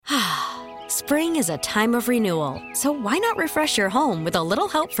Spring is a time of renewal, so why not refresh your home with a little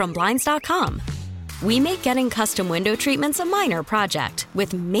help from Blinds.com? We make getting custom window treatments a minor project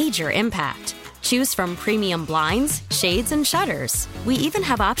with major impact. Choose from premium blinds, shades, and shutters. We even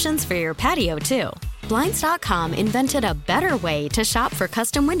have options for your patio, too. Blinds.com invented a better way to shop for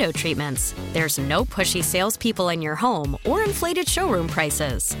custom window treatments. There's no pushy salespeople in your home or inflated showroom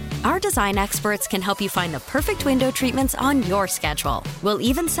prices. Our design experts can help you find the perfect window treatments on your schedule. We'll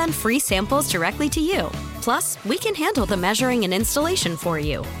even send free samples directly to you. Plus, we can handle the measuring and installation for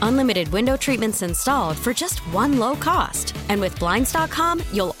you. Unlimited window treatments installed for just one low cost. And with Blinds.com,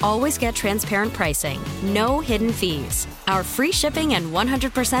 you'll always get transparent pricing. No hidden fees. Our free shipping and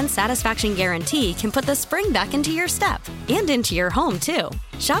 100% satisfaction guarantee can put the spring back into your step and into your home, too.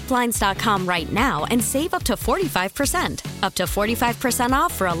 Shop Blinds.com right now and save up to 45%. Up to 45%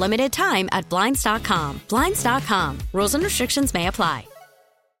 off for a limited time at Blinds.com. Blinds.com. Rules and restrictions may apply.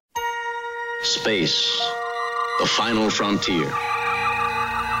 Space, the final frontier.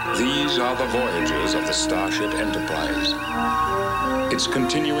 These are the voyages of the Starship Enterprise. Its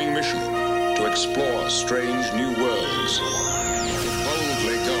continuing mission to explore strange new worlds, to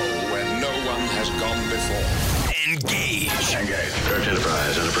boldly go where no one has gone before. Engage. Church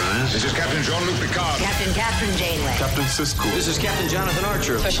Enterprise. This is Captain Jean-Luc Picard. Captain Catherine Janeway. Captain Sisko. This is Captain Jonathan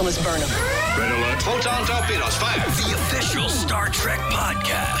Archer. Specialist Burnham. Red alert. Photon torpedoes, fire. The official Star Trek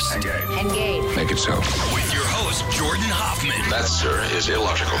podcast. Engage. Make it so. With your host, Jordan Hoffman. That, sir, is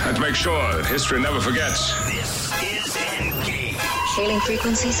illogical. And to make sure that history never forgets. This is Engage. Hailing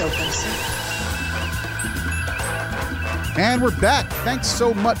frequencies open, sir. And we're back. Thanks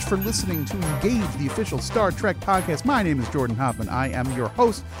so much for listening to Engage, the official Star Trek podcast. My name is Jordan Hoffman. I am your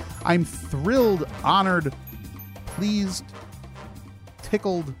host. I'm thrilled, honored, pleased,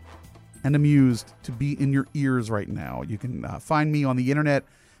 tickled, and amused to be in your ears right now. You can find me on the internet,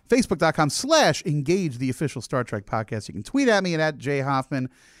 facebook.com/engage, the official Star Trek podcast. You can tweet at me at @jhoffman.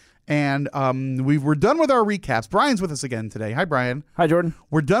 And we're done with our recaps. Brian's with us again today. Hi, Brian. Hi, Jordan.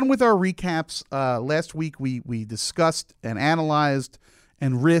 We're done with our recaps. Last week, we discussed and analyzed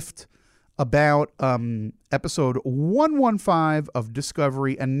and riffed about episode 115 of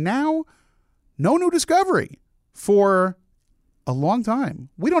Discovery. And now, no new Discovery for a long time.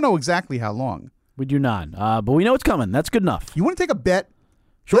 We don't know exactly how long. We do not, but we know it's coming. That's good enough. You want to take a bet?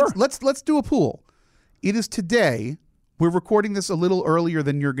 Sure. Let's do a pool. It is today. We're recording this a little earlier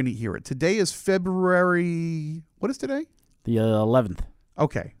than you're going to hear it. Today is February... What is today? The 11th.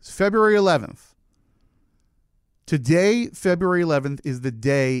 Okay. It's February 11th. Today, February 11th, is the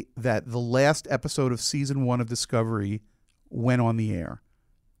day that the last episode of Season 1 of Discovery went on the air.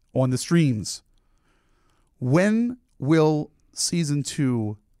 On the streams. When will Season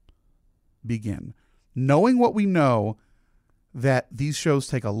 2 begin? Knowing what we know... that these shows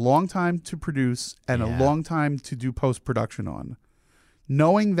take a long time to produce and a long time to do post-production on.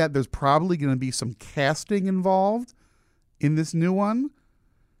 Knowing that there's probably going to be some casting involved in this new one,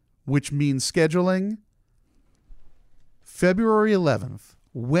 which means scheduling. February 11th.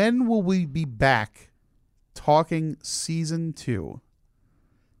 When will we be back talking Season 2?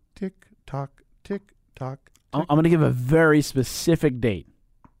 Tick-tock, tick-tock. I'm going to give a very specific date.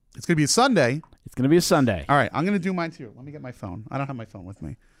 It's going to be a Sunday. It's going to be a Sunday. All right, I'm going to do mine too. Let me get my phone. I don't have my phone with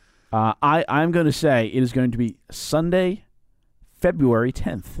me. I'm going to say it is going to be Sunday, February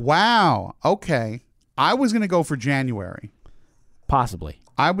 10th. Wow. Okay. I was going to go for January. Possibly.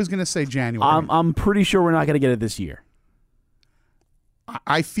 I was going to say January. I'm pretty sure we're not going to get it this year.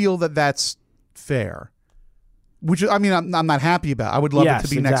 I feel that that's fair. Which, I mean, I'm not happy about. I would love it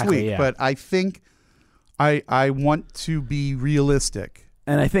to be next week. Yeah. But I think I want to be realistic.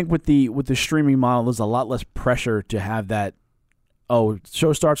 And I think with the streaming model, there's a lot less pressure to have that. Oh,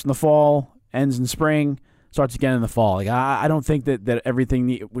 show starts in the fall, ends in spring, starts again in the fall. Like I don't think that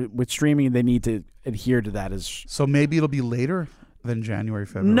everything with streaming they need to adhere to that. So maybe it'll be later than January,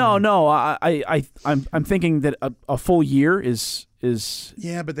 February. No. I'm thinking that a full year is.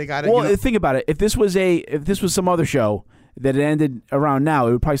 Yeah, but they got it. Well, think about it. If this was some other show that it ended around now,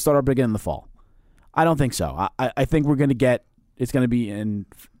 it would probably start up again in the fall. I don't think so. I think we're going to get. It's going to be in,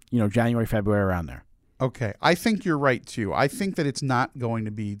 January, February, around there. Okay. I think you're right, too. I think that it's not going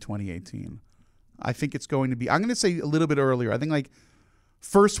to be 2018. I think it's going to be, I'm going to say a little bit earlier. I think like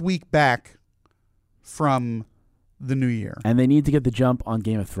first week back from the new year. And they need to get the jump on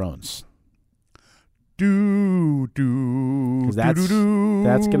Game of Thrones. Because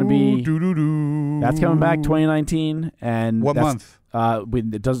that's going to be, that's coming back 2019. And what month?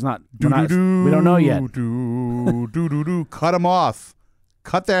 It does not. We don't know yet. Cut them off.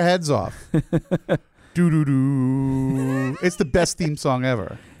 Cut their heads off. It's the best theme song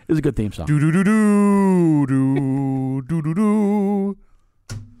ever. was a good theme song. Do do do do do do do do.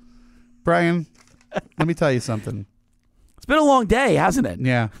 Brian, let me tell you something. It's been a long day, hasn't it?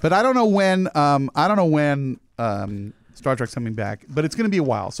 Yeah, but I don't know when. Star Trek's coming back, but it's going to be a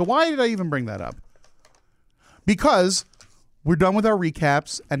while. So why did I even bring that up? Because we're done with our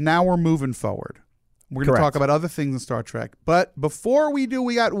recaps, and now we're moving forward. We're going to talk about other things in Star Trek. But before we do,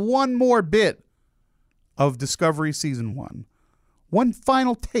 we got one more bit of Discovery Season 1. One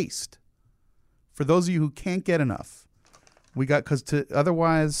final taste for those of you who can't get enough. We got, because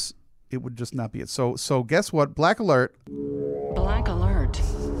otherwise it would just not be it. So guess what? Black Alert. Black alert.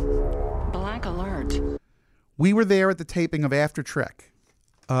 Black alert. We were there at the taping of After Trek,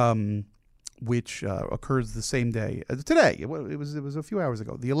 which occurs the same day today. It was a few hours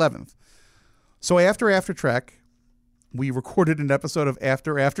ago, the 11th. So after Trek, we recorded an episode of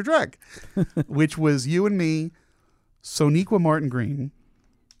After Trek, which was you and me, Sonequa Martin Green,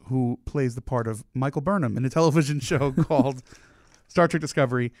 who plays the part of Michael Burnham in a television show called Star Trek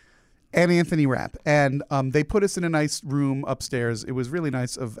Discovery, and Anthony Rapp. And they put us in a nice room upstairs. It was really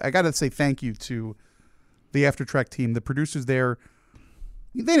nice. I got to say thank you to the After Trek team. The producers there,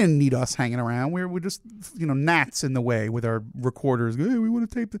 they didn't need us hanging around. We're just, gnats in the way with our recorders. Hey, we want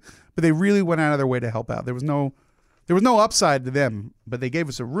to tape it. But they really went out of their way to help out. There was no upside to them, but they gave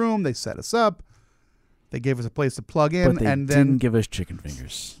us a room. They set us up. They gave us a place to plug in. But they and didn't then give us chicken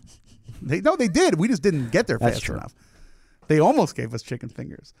fingers. They did. We just didn't get there fast enough. They almost gave us chicken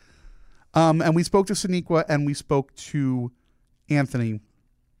fingers. And we spoke to Sonequa and we spoke to Anthony.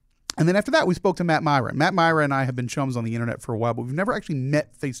 And then after that, we spoke to Matt Myra. Matt Myra and I have been chums on the internet for a while, but we've never actually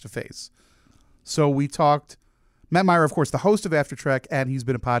met face-to-face. So we talked. Matt Myra, of course, the host of After Trek, and he's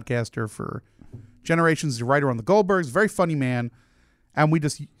been a podcaster for generations. He's a writer on the Goldbergs, very funny man. And we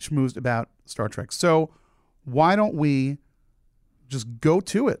just schmoozed about Star Trek. So why don't we just go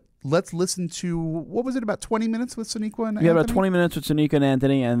to it? Let's listen to, what was it, about 20 minutes with Sonequa and Anthony? Yeah, about 20 minutes with Sonequa and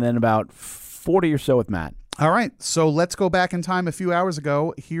Anthony, and then about 40 or so with Matt. All right, so let's go back in time a few hours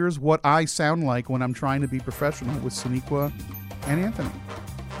ago. Here's what I sound like when I'm trying to be professional with Sonequa and Anthony.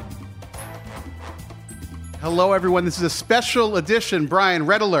 Hello, everyone. This is a special edition, Brian,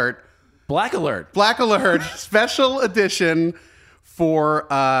 Red Alert. Black Alert. Black Alert, special edition for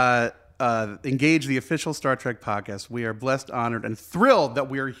Engage, the official Star Trek podcast. We are blessed, honored, and thrilled that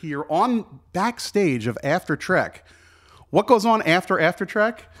we are here on backstage of After Trek. What goes on after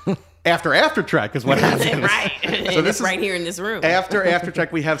Trek? After Trek is what happens. Right. So this is right here in this room. After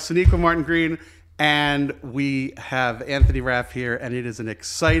Trek, we have Sonequa Martin Green and we have Anthony Rapp here, and it is an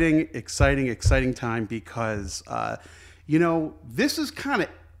exciting time because, this is kind of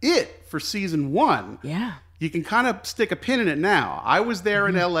it for season 1. Yeah. You can kind of stick a pin in it now. I was there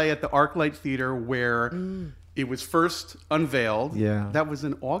in LA at the ArcLight Theater where it was first unveiled. Yeah. That was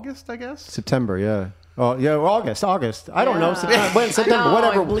in August, I guess? September, yeah. Oh, yeah, August. I don't know. September, I know,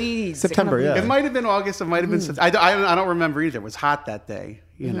 whatever. it bleeds. September, It yeah. It might have been August. It might have been September. I don't remember either. It was hot that day.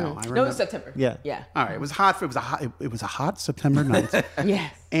 I remember. No, it was September. Yeah. Yeah. All right. It was hot. It was a hot September night.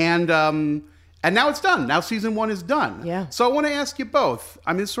 Yes. And now it's done. Now season 1 is done. Yeah. So I want to ask you both.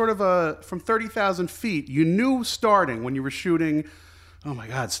 I mean, sort of from 30,000 feet, you knew starting when you were shooting, oh my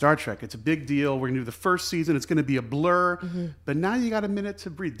God, Star Trek, it's a big deal. We're going to do the first season. It's going to be a blur. But now you got a minute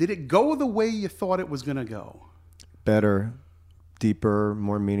to breathe. Did it go the way you thought it was going to go? Better, deeper,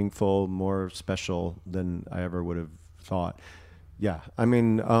 more meaningful, more special than I ever would have thought. Yeah. I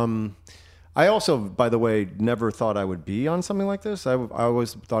mean, I also, by the way, never thought I would be on something like this. I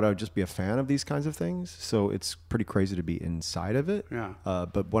always thought I would just be a fan of these kinds of things. So it's pretty crazy to be inside of it. Yeah.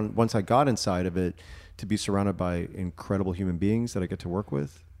 But once I got inside of it, to be surrounded by incredible human beings that I get to work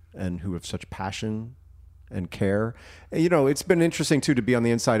with and who have such passion and care. And, it's been interesting, too, to be on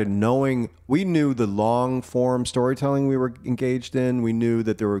the inside and knowing we knew the long-form storytelling we were engaged in. We knew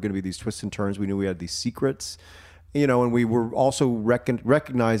that there were going to be these twists and turns. We knew we had these secrets. And we were also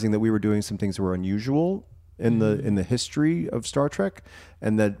recognizing that we were doing some things that were unusual in the history of Star Trek,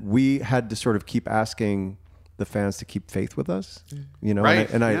 and that we had to sort of keep asking the fans to keep faith with us.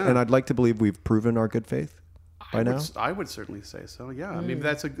 Right. And I'd like to believe we've proven our good faith by now. I would certainly say so. Yeah. I mean,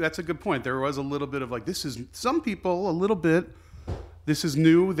 that's a good point. There was a little bit of like, this is some people a little bit. This is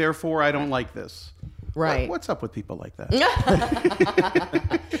new, therefore I don't like this. Right. What's up with people like that?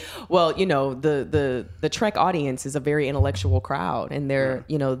 Well, the Trek audience is a very intellectual crowd, and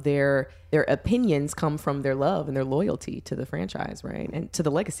their opinions come from their love and their loyalty to the franchise, right? And to the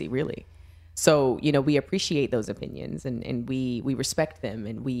legacy, really. So, we appreciate those opinions and we respect them,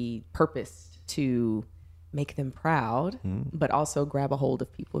 and we purpose to make them proud, but also grab a hold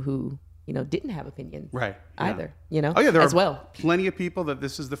of people who didn't have opinions Right. either, Oh yeah, there as are well. plenty of people that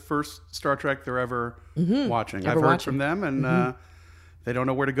this is the first Star Trek they're ever watching. I've heard watching. from them, and they don't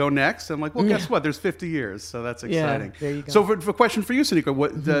know where to go next. I'm like, well, guess what? There's 50 years, so that's exciting. there you go. So, for a question for you, Sonequa,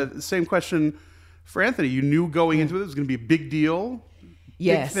 what the same question for Anthony? You knew going into it was going to be a big deal,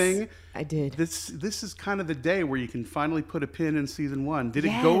 Yes, big thing. I did. This is kind of the day where you can finally put a pin in season 1. Did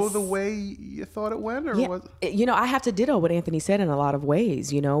it go the way you thought it went, or was? I have to ditto what Anthony said in a lot of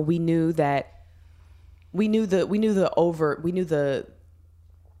ways. We knew that. We knew the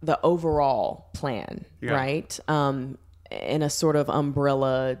overall plan, right? In a sort of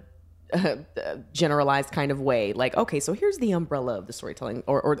umbrella, generalized kind of way. Like, okay, so here's the umbrella of the storytelling,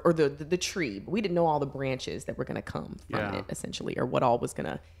 or the tree. But we didn't know all the branches that were going to come from it, essentially, or what all was going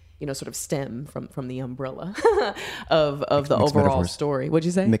to, sort of stem from the umbrella of the overall metaphors. story. What'd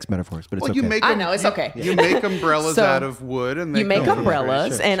you say? Mixed metaphors, but it's okay. I know, it's okay. You make umbrellas So, out of wood, and you make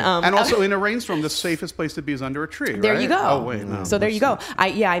umbrellas, and also in a rainstorm, the safest place to be is under a tree. There right? you go. Oh wait, no. So there you go.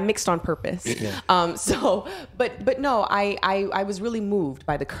 I mixed on purpose. But no, I was really moved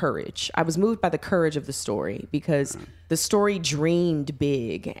by the courage. I was moved by the courage of the story, because the story dreamed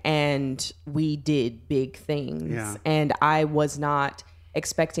big and we did big things. Yeah. And I was not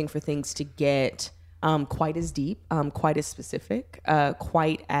expecting for things to get quite as deep, quite as specific,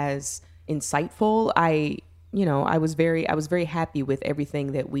 quite as insightful. I was very happy with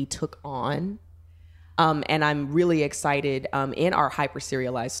everything that we took on. And I'm really excited in our hyper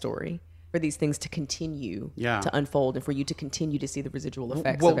serialized story for these things to continue to unfold, and for you to continue to see the residual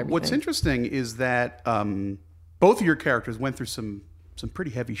effects of everything. What's interesting is that both of your characters went through some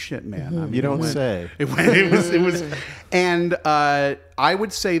pretty heavy shit, man. I mean, You don't say. It was, and I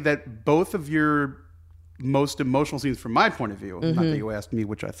would say that both of your most emotional scenes, from my point of view, not that you asked me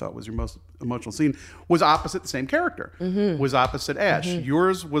which I thought was your most emotional scene, was opposite the same character, was opposite Ash.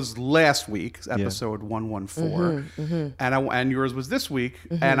 Yours was last week's episode 114, and yours was this week.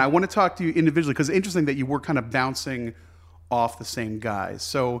 And I want to talk to you individually, because it's interesting that you were kind of bouncing off the same guys.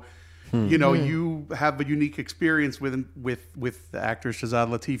 So, you have a unique experience with the actor Shazad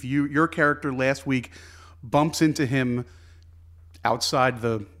Latif. Your character last week bumps into him outside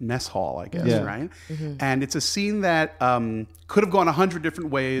the mess hall, I guess, right? And it's a scene that could have gone 100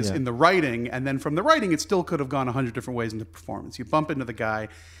 different ways in the writing, and then from the writing, it still could have gone 100 different ways in the performance. You bump into the guy,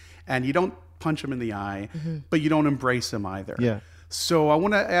 and you don't punch him in the eye, but you don't embrace him either. Yeah. So I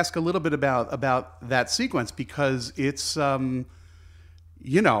want to ask a little bit about that sequence, because it's,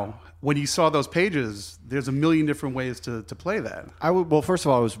 when you saw those pages, there's a million different ways to play that. Well, first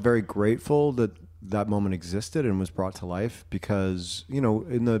of all, I was very grateful that moment existed and was brought to life, because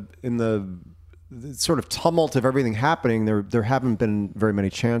in the sort of tumult of everything happening, there haven't been very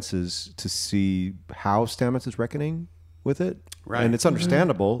many chances to see how Stamets is reckoning with it. Right. And it's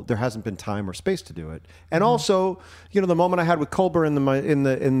understandable. There hasn't been time or space to do it. And also, the moment I had with Culber in the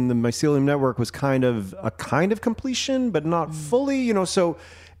Mycelium Network was kind of completion, but not fully. So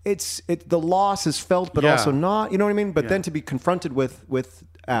the loss is felt, but also not. You know what I mean? But then to be confronted with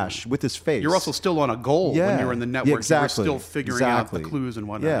Ash, with his face, You're also still on a goal when you're in the network. Yeah, exactly. You're still figuring out the clues and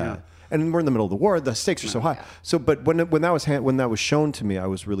whatnot. Yeah. And we're in the middle of the war. The stakes are so high. So, but when that was shown to me, I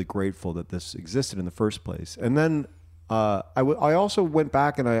was really grateful that this existed in the first place. And then I also went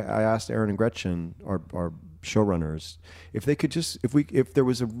back and I asked Aaron and Gretchen, our showrunners, if they could if there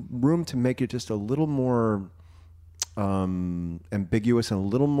was a room to make it just a little more ambiguous and a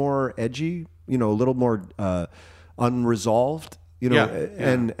little more edgy, a little more unresolved.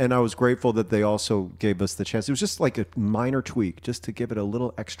 And I was grateful that they also gave us the chance. It was just like a minor tweak, just to give it a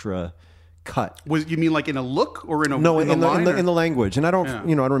little extra cut. You mean like in a look or in a no in the language? And I don't I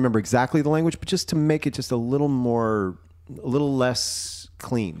don't remember exactly the language, but just to make it just a little less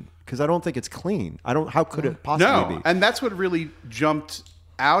clean, because I don't think it's clean. How could it possibly be? And that's what really jumped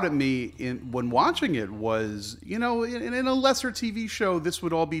out at me when watching it was, in a lesser TV show, this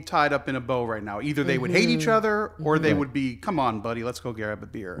would all be tied up in a bow right now. Either they would hate each other, or they would be, come on, buddy, let's go grab a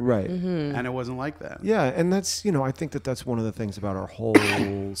beer. Right. And it wasn't like that. Yeah, and that's, I think that's one of the things about our whole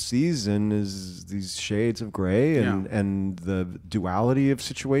season is these shades of gray and the duality of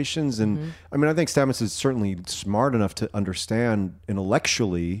situations. And I mean, I think Stamets is certainly smart enough to understand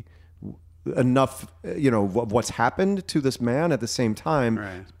intellectually enough, of what's happened to this man. At the same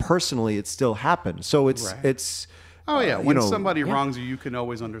time, personally, it still happened. So it's. Oh yeah, when somebody wrongs you, you can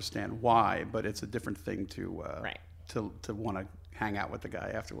always understand why, but it's a different thing to want to hang out with the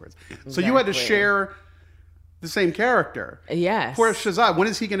guy afterwards. So you had to share the same character. Yes. Poor Shazad. When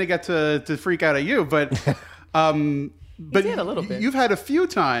is he going to get to freak out at you? But. But did a little bit. You've had a few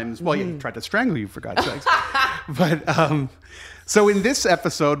times. Well, you tried to strangle you, for God's sakes. But So in this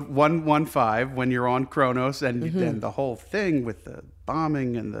episode 115, when you're on Kronos and the whole thing with the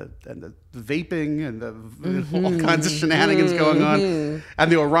bombing and the vaping and all kinds of shenanigans going on,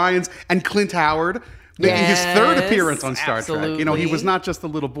 and the Orions and Clint Howard making his third appearance on Star Trek. You know, he was not just a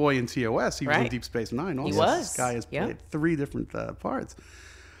little boy in TOS; he was in Deep Space Nine. Also, he was. This guy has played 3 different parts.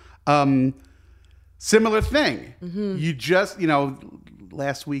 Similar thing. You just,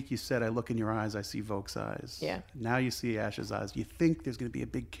 last week you said, I look in your eyes, I see Voke's eyes. Yeah. Now you see Ash's eyes. You think there's going to be a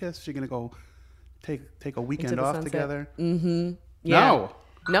big kiss. You're going to go take a weekend off sunset. together. Yeah.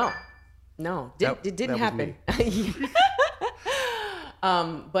 No. It didn't that was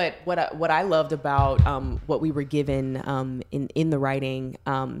happen. But what I loved about what we were given in the writing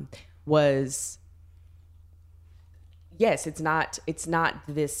was, yes, it's not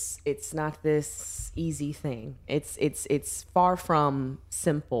this easy thing. It's far from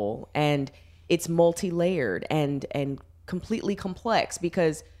simple, and it's multi-layered and completely complex,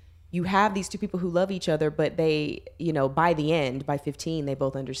 because you have these two people who love each other, but they, by the end, by 15, they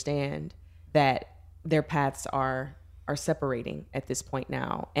both understand that their paths are separating at this point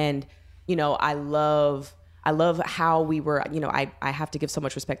now. And, I love how we were, I have to give so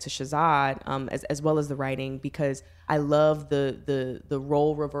much respect to Shahzad, as well as the writing, because I love the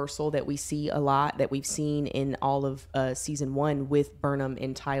role reversal that we see a lot, that we've seen in all of season 1 with Burnham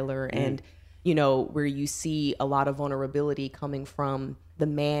and Tyler, and, where you see a lot of vulnerability coming from the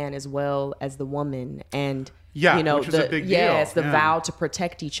man as well as the woman. And, which is a big deal. Yes, the vow to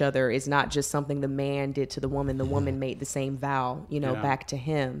protect each other is not just something the man did to the woman. The woman made the same vow, back to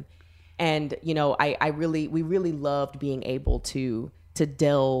him. And, we really loved being able to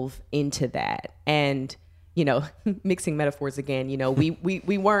delve into that. And, mixing metaphors again,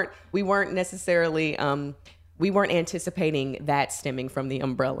 we weren't necessarily, we weren't anticipating that stemming from the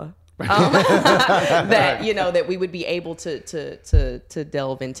umbrella. That, that we would be able to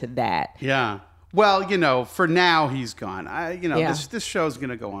delve into that. Yeah. Well, for now he's gone. This show's going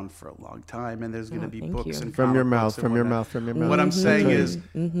to go on for a long time, and there's going to be books and from your comic books mouth, from your mouth, from your mouth. What I'm saying is,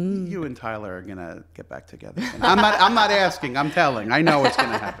 you and Tyler are going to get back together. And I'm not asking. I'm telling. I know it's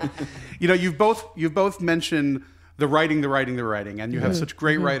going to happen. You've both mentioned the writing, and you have such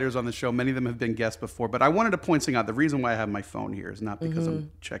great writers on the show. Many of them have been guests before, but I wanted to point something out. The reason why I have my phone here is not because I'm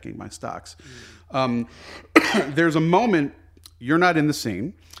checking my stocks. There's a moment, you're not in the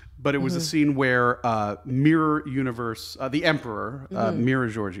scene, but it was a scene where Mirror Universe, the Emperor, Mira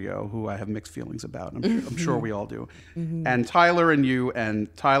Giorgio, who I have mixed feelings about, I'm sure we all do, and Tyler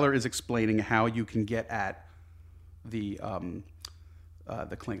is explaining how you can get at the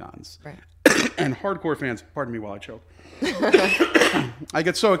Klingons. Right. And hardcore fans, pardon me while I choke. I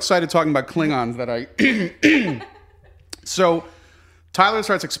get so excited talking about Klingons that I... So Tyler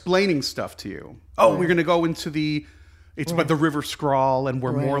starts explaining stuff to you. Oh, we're going to go into it's about the River Skrull and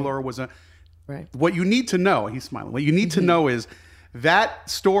where Morlor was a... Right. What you need to know, he's smiling, what you need to know is that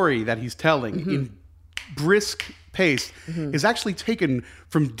story that he's telling in brisk pace is actually taken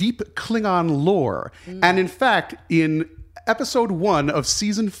from deep Klingon lore. And in fact, in episode 1 of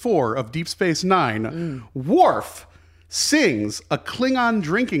season 4 of Deep Space Nine, Worf sings a Klingon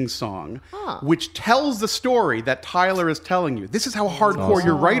drinking song, which tells the story that Tyler is telling you. This is how hardcore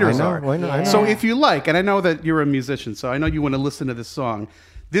your writers are. I know. So if you like, and I know that you're a musician, so I know you want to listen to this song.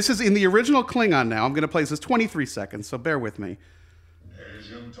 This is in the original Klingon now. I'm going to play this 23 seconds, so bear with me.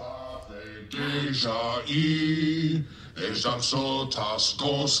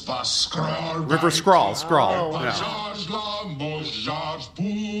 River Skrull.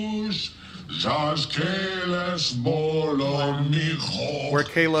 Where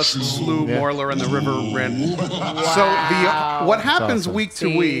Kahless slew Morlor and the river ran. So what happens week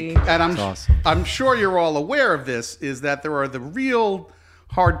to week, and I'm sure you're all aware of this, is that there are the real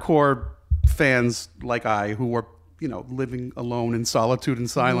hardcore fans like I who are living alone in solitude and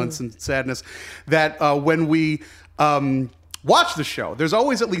silence and sadness, that when we watch the show, there's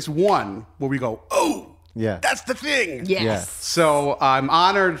always at least one where we go, oh, that's the thing. Yes. So I'm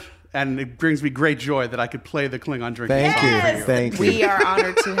honored, and it brings me great joy that I could play the Klingon drinking song. Thank you. We are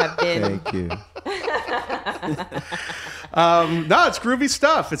honored to have been. Thank you. No, it's groovy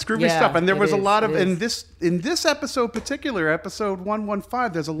stuff. Yeah, and there was a lot of it is. in this episode, particular episode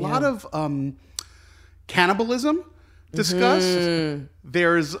 115. There's a lot of cannibalism discussed.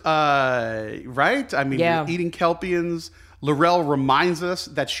 There's right. I mean, eating Kelpians. L'Rell reminds us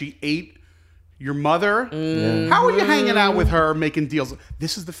that she ate your mother. How are you hanging out with her, making deals?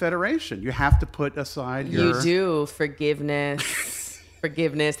 This is the Federation. You have to put aside your... You do. Forgiveness.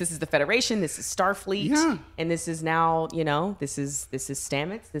 This is the Federation. This is Starfleet. Yeah. And this is now, this is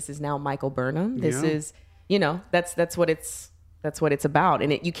Stamets. This is now Michael Burnham. This is, that's what it's That's what it's about.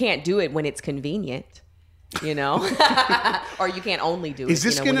 And you can't do it when it's convenient, you know, or you can't only do it. Is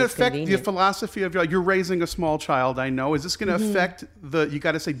this going to affect the philosophy of you're raising a small child? I know. Is this going to affect you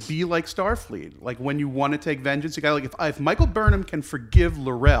got to say, be like Starfleet? Like when you want to take vengeance, you got to if Michael Burnham can forgive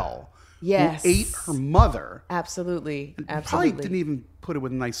L'Rell, yes, who ate her mother. Absolutely. Probably didn't even put it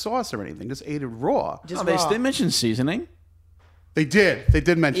with nice sauce or anything. Just ate it raw. Just raw. They mentioned seasoning. They did mention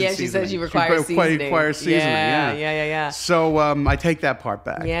seasoning. Yeah, she said she requires seasoning. Requires seasoning. Yeah. So I take that part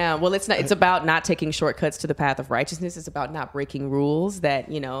back. Yeah, well, it's not. It's about not taking shortcuts to the path of righteousness. It's about not breaking rules that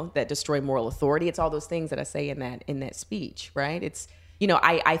that destroy moral authority. It's all those things that I say in that speech, right? It's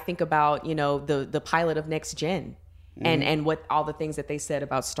I think about the pilot of Next Gen. And what all the things that they said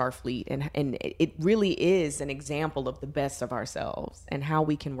about Starfleet and it really is an example of the best of ourselves and how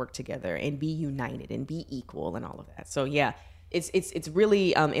we can work together and be united and be equal and all of that. So yeah, it's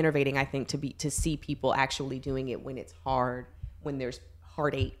really innovating, I think, to see people actually doing it when it's hard, when there's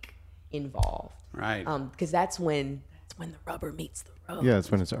heartache involved, right? Because that's when the rubber meets the road. Yeah, it's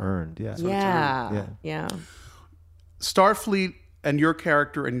when it's earned. Yeah. Yeah. Starfleet and your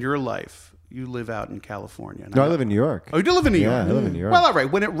character and your life. You live out in California. No, I live in New York. Oh, you do live in New York? Yeah, I live in New York. Well, all right.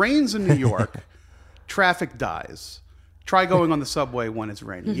 When it rains in New York, traffic dies. Try going on the subway when it's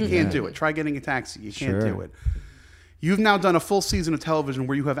raining. You can't do it. Try getting a taxi. You can't do it. You've now done a full season of television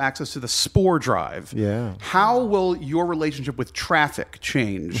where you have access to the Spore Drive. Yeah. How will your relationship with traffic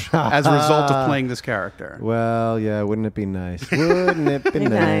change as a result of playing this character? Well, yeah, wouldn't it be nice? Wouldn't it be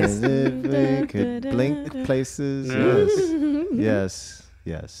nice if we could blink places?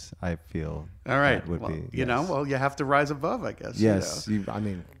 Yes, I feel. All right. That would be. You have to rise above, I guess. Yes. I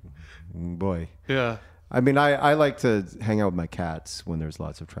mean, boy. Yeah. I mean, I like to hang out with my cats when there's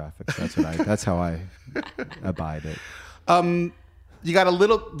lots of traffic. That's how I abide it. You got a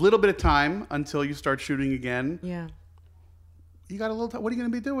little bit of time until you start shooting again. Yeah. You got a little time. What are you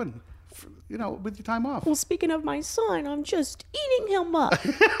going to be doing? With your time off? Well, speaking of my son, I'm just eating him up.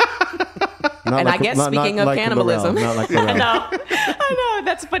 And I guess speaking of cannibalism, I know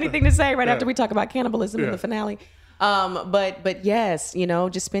that's a funny thing to say right after we talk about cannibalism in the finale. But yes,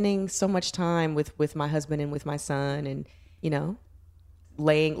 just spending so much time with my husband and with my son, and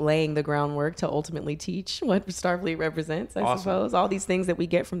laying the groundwork to ultimately teach what Starfleet represents. I suppose all these things that we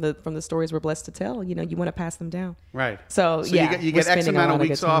get from the stories we're blessed to tell. You want to pass them down. Right. So yeah, you get X amount of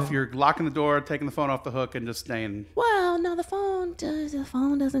weeks off. You're locking the door, taking the phone off the hook, and just staying. Well, no, the phone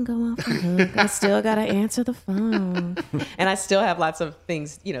doesn't go off the hook. I still gotta answer the phone, and I still have lots of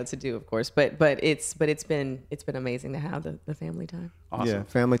things to do, of course. But it's been amazing to have the family time. Awesome. Yeah,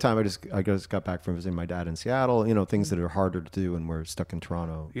 family time. I just got back from visiting my dad in Seattle. Things that are harder to do when we're stuck in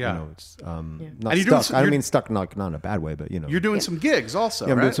Toronto. Yeah. It's not stuck. I don't mean stuck not in a bad way, but You're doing some gigs also.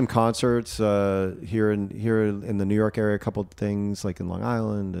 Yeah, I'm right? doing some concerts here in the New York area. A couple of things like in Long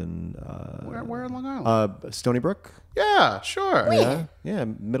Island and where in Long Island? Stony Brook. Yeah, sure. Yeah,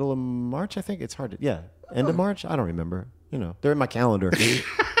 middle of March. I think it's hard to. End of March. I don't remember. They're in my calendar.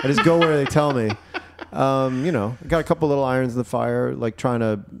 I just go where they tell me. Got a couple little irons in the fire, like trying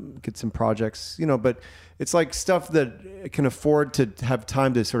to get some projects, but it's like stuff that can afford to have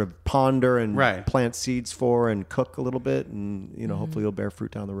time to sort of ponder and plant seeds for and cook a little bit. And, hopefully it'll bear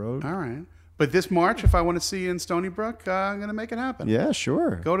fruit down the road. All right. But this March, if I want to see you in Stony Brook, I'm going to make it happen. Yeah,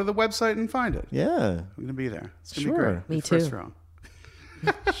 sure. Go to the website and find it. Yeah. I'm going to be there. It's going to be great. Me too. First round.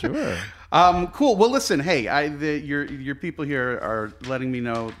 Sure. Cool. Well, listen. Hey, your people here are letting me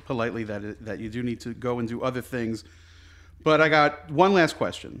know politely that you do need to go and do other things. But I got one last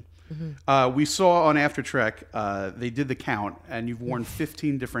question. Mm-hmm. We saw on After Trek, they did the count, and you've worn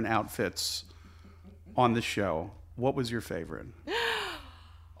 15 different outfits on the show. What was your favorite?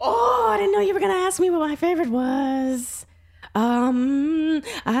 Oh, I didn't know you were going to ask me what my favorite was. I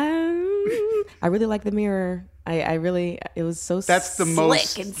really like the mirror. It was so That's the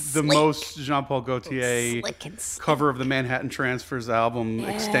slick most Jean-Paul Gaultier cover of the Manhattan Transfers album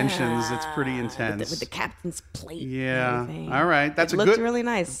extensions. It's pretty intense with the captain's plate. Yeah, all right, it looked really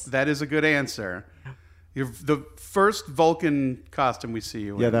nice. That is a good answer. You're the first Vulcan costume we see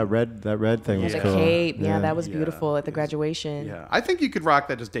you in. Yeah, that red thing was the cool. cape. Yeah, that was beautiful at the graduation. Yeah, I think you could rock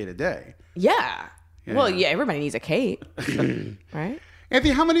that just day to day. Yeah. Well, yeah, everybody needs a cape, right?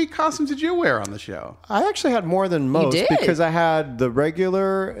 Anthony, how many costumes did you wear on the show? I actually had more than most did? because I had the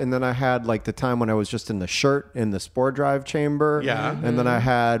regular, and then I had like the time when I was just in the shirt in the Spore Drive chamber. Yeah. And then I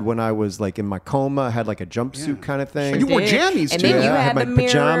had when I was like in my coma, I had like a jumpsuit kind of thing. And you wore jammies too. And then you I had my the mirror,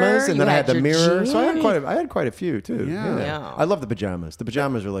 pajamas, and then I had the mirror. jammies. So I had quite a few too. Yeah. I love the pajamas. The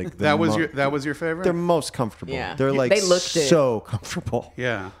pajamas are like that was your favorite? They're most comfortable. Yeah. They're like They looked it. so comfortable.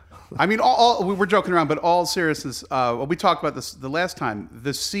 Yeah. I mean, all we were joking around, but all seriousness, we talked about this the last time.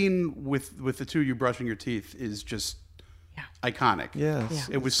 The scene with the two of you brushing your teeth is just iconic. Yes.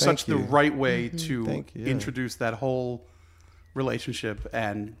 It was Thank such you. the right way to Thank you. introduce that whole relationship,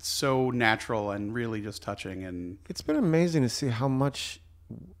 and so natural and really just touching. And It's been amazing to see how much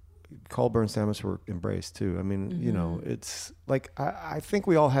Culber and Stamets were embraced too. I mean, you know, it's like I think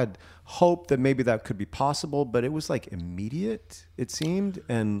we all had hope that maybe that could be possible, but it was like immediate, it seemed,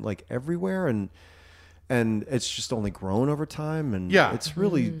 and like everywhere, and it's just only grown over time. And it's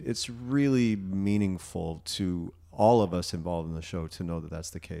really meaningful to all of us involved in the show to know that that's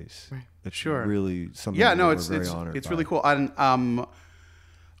the case. Right. It's really something. Yeah, no, we're it's very honored it's by. really cool. And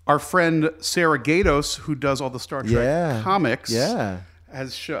our friend Sarah Gatos, who does all the Star Trek comics,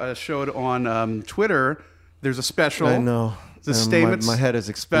 has showed on Twitter. There's a special. I know. The Stamets my head is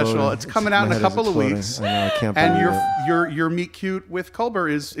exploding. special. It's coming out in a couple of weeks. I know. I can't and believe it. your meet cute with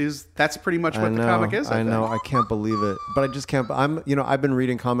Culber is that's pretty much what the comic is. I know. I can't believe it, but I just can't. I've been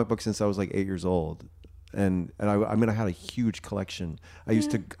reading comic books since I was like 8 years old, and I mean I had a huge collection. I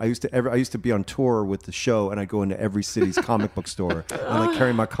used to be on tour with the show, and I'd go into every city's comic book store and like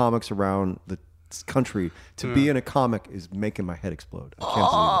carry my comics around the country. To be in a comic is making my head explode. I can't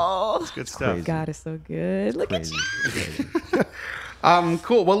believe it. It's good stuff. Crazy. God is so good. Look at Crazy. you.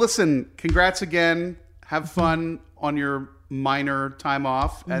 Cool. Well, listen. Congrats again. Have fun on your minor time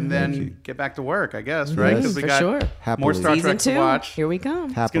off, and then get back to work. I guess, right? Yes, we for got sure. more Star Season Trek to 2. watch. Here we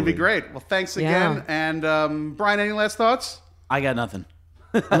come. It's gonna be great. Well, thanks again. And Brian, any last thoughts? I got nothing.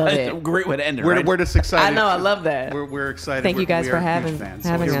 Love it. Great way to end it. We're, right? we're just excited. I know. I love that. We're excited. Thank you guys we for are having huge fans.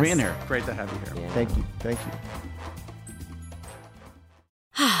 us. being here. Great to have you here. Thank you. Thank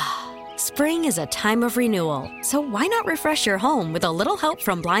you. Spring is a time of renewal, so why not refresh your home with a little help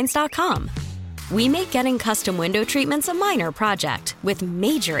from Blinds.com? We make getting custom window treatments a minor project with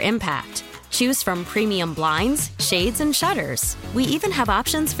major impact. Choose from premium blinds, shades, and shutters. We even have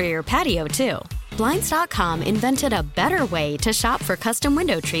options for your patio, too. Blinds.com invented a better way to shop for custom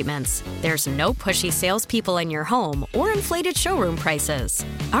window treatments. There's no pushy salespeople in your home or inflated showroom prices.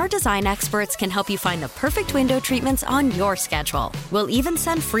 Our design experts can help you find the perfect window treatments on your schedule. We'll even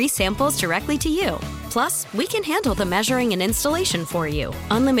send free samples directly to you. Plus, we can handle the measuring and installation for you.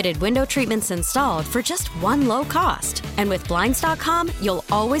 Unlimited window treatments installed for just one low cost. And with Blinds.com, you'll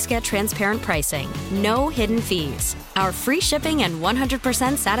always get transparent pricing. No hidden fees. Our free shipping and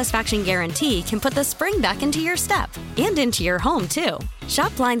 100% satisfaction guarantee can put the spring back into your step and into your home, too.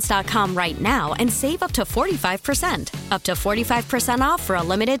 Shop Blinds.com right now and save up to 45%. Up to 45% off for a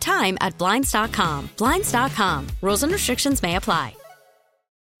limited time at Blinds.com. Blinds.com. Rules and restrictions may apply.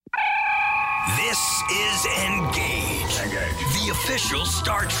 This is Engage. The official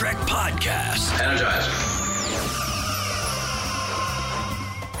Star Trek podcast. Energize.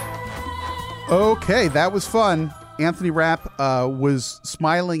 Okay, that was fun. Anthony Rapp was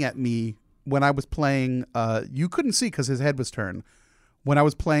smiling at me when I was playing. You couldn't see because his head was turned. When I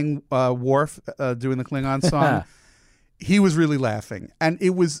was playing Worf doing the Klingon song, he was really laughing, and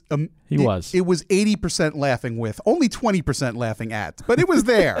it was He was. It was 80% laughing with, only 20% laughing at, but it was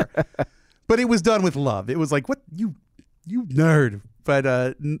there. But it was done with love. It was like, what you nerd, but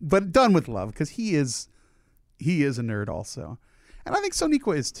done with love because he is a nerd also. And I think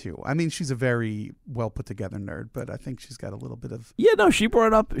Sonequa is too. I mean, she's a very well put together nerd, but I think she's got a little bit of. Yeah, no, she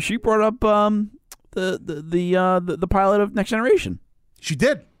brought up the pilot of Next Generation. She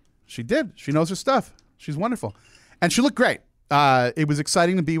did. She knows her stuff. She's wonderful, and she looked great. It was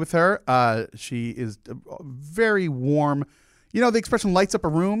exciting to be with her. She is very warm. You know the expression "lights up a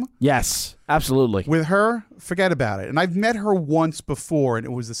room." Yes, absolutely. With her, forget about it. And I've met her once before, and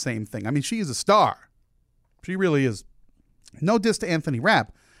it was the same thing. I mean, she is a star. She really is. No diss to Anthony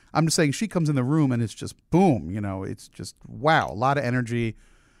Rapp. I'm just saying she comes in the room and it's just boom. You know, it's just wow. A lot of energy,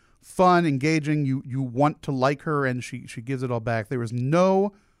 fun, engaging. You want to like her, and she gives it all back. There is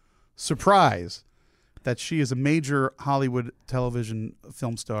no surprise that she is a major Hollywood television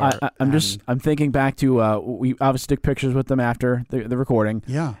film star. I'm thinking back to we obviously took pictures with them after the recording.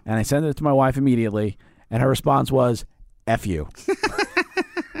 Yeah, and I sent it to my wife immediately, and her response was "F you."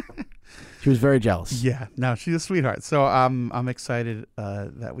 She was very jealous. Yeah, no, she's a sweetheart. So I'm excited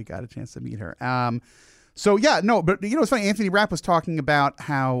that we got a chance to meet her. So yeah, no, but you know, it's funny. Anthony Rapp was talking about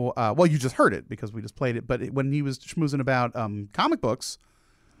how well, you just heard it because we just played it. But when he was schmoozing about comic books,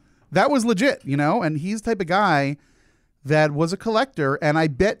 that was legit, you know. And he's the type of guy that was a collector. And I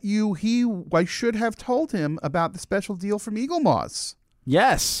bet you I should have told him about the special deal from Eagle Moss.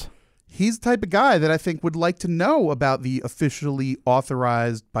 Yes. He's the type of guy that I think would like to know about the officially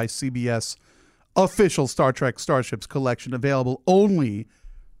authorized by CBS official Star Trek Starships collection, available only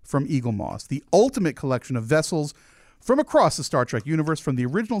from Eagle Moss, the ultimate collection of vessels from across the Star Trek universe, from the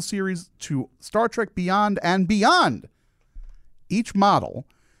original series to Star Trek Beyond and beyond. Each model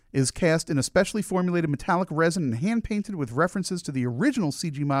is cast in a specially formulated metallic resin and hand-painted with references to the original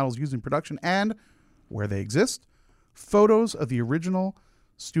CG models used in production and, where they exist, photos of the original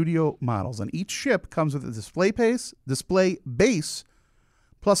studio models. And each ship comes with a display base,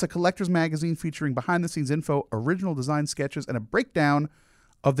 plus a collector's magazine featuring behind-the-scenes info, original design sketches, and a breakdown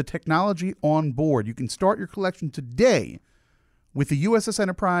of the technology on board. You can start your collection today with the USS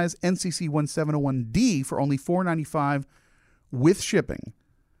Enterprise NCC 1701D for only $4.95 with shipping.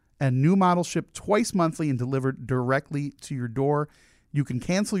 And new models ship twice monthly and delivered directly to your door. You can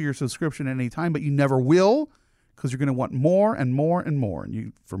cancel your subscription at any time, but you never will, because you're going to want more and more and more.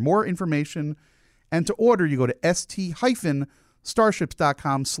 And for more information and to order, you go to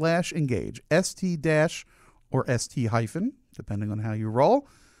st-starships.com/engage. ST- or ST-, depending on how you roll.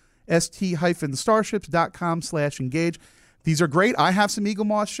 st-starships.com/engage. These are great. I have some Eagle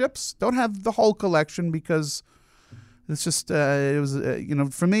Moss ships. Don't have the whole collection because it's just,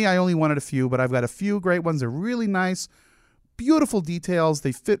 for me, I only wanted a few, but I've got a few great ones. They're really nice, beautiful details.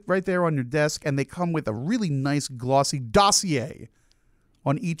 They fit right there on your desk, and they come with a really nice glossy dossier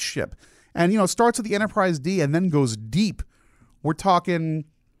on each ship. And, it starts with the Enterprise D and then goes deep. We're talking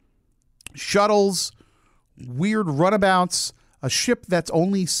shuttles, weird runabouts, a ship that's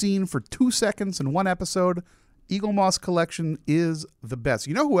only seen for 2 seconds in one episode. Eagle Moss collection is the best.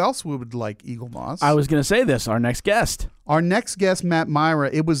 You know who else would like Eagle Moss? I was going to say this. Our next guest, Matt Myra.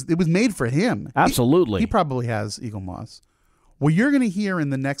 It was made for him. Absolutely. He probably has Eagle Moss. What you're going to hear in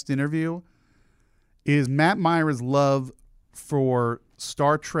the next interview is Matt Myra's love for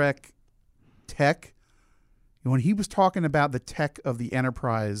Star Trek tech. When he was talking about the tech of the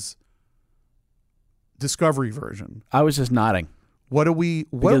Enterprise Discovery version, I was just nodding. What are we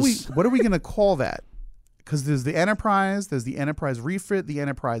going to call that? Because there's the Enterprise, there's the Enterprise Refit, the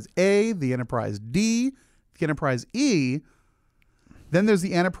Enterprise A, the Enterprise D, the Enterprise E. Then there's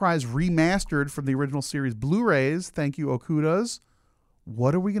the Enterprise Remastered from the original series Blu-rays. Thank you, Okudas.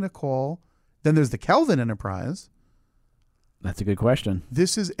 What are we going to call? Then there's the Kelvin Enterprise. That's a good question.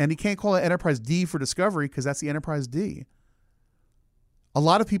 And he can't call it Enterprise D for Discovery because that's the Enterprise D. A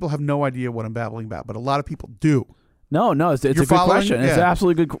lot of people have no idea what I'm babbling about, but a lot of people do. No, it's a good question. Yeah. It's an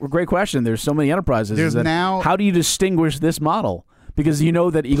absolutely great question. There's so many enterprises. How do you distinguish this model? Because you know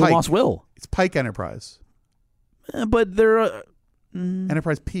that Eagle Moss will. It's Pike Enterprise. But they're...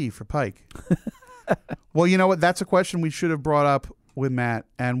 Enterprise P for Pike. Well, you know what? That's a question we should have brought up with Matt,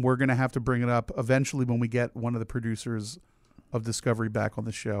 and we're going to have to bring it up eventually when we get one of the producers of Discovery back on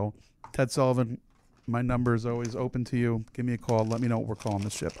the show. Ted Sullivan, my number is always open to you. Give me a call. Let me know what we're calling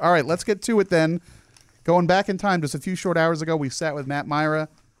this ship. All right, let's get to it then. Going back in time, just a few short hours ago, we sat with Matt Myra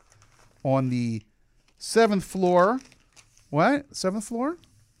on the 7th floor. What? 7th floor?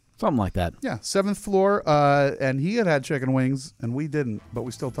 Something like that. Yeah, 7th floor. And he had chicken wings, and we didn't, but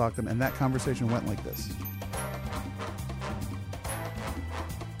we still talked to him. And that conversation went like this.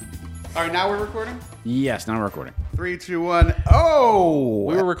 All right, now we're recording? Yes, now we're recording. 3, 2, 1. Oh!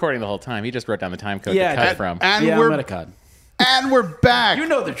 We were recording the whole time. He just wrote down the time code to cut from. And we're back. You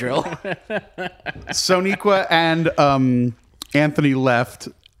know the drill. Soniqua and Anthony left,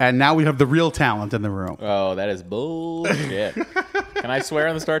 and now we have the real talent in the room. Oh, that is bullshit. Can I swear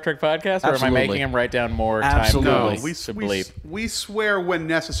on the Star Trek podcast, or Absolutely. am I making him write down more Absolutely. time No, codes to bleep? We swear when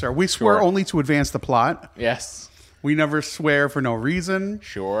necessary. We swear only to advance the plot. Yes. We never swear for no reason.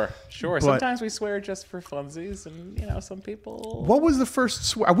 Sure. But Sometimes we swear just for funsies, and some people. What was the first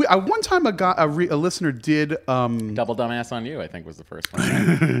swear? One time a listener did. Double dumbass on you, I think, was the first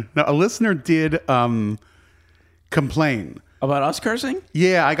one. No, a listener did complain about us cursing.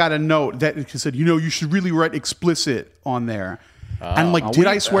 Yeah, I got a note that said, you should really write explicit on there. And I'm like, did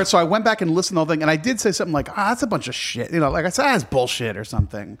I swear? So I went back and listened to the whole thing, and I did say something like, that's a bunch of shit. Like I said, that's bullshit or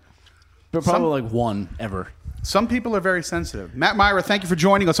something. But probably like one ever. Some people are very sensitive. Matt Myra, thank you for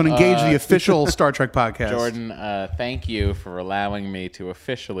joining us on Engage, the official Star Trek podcast. Jordan, thank you for allowing me to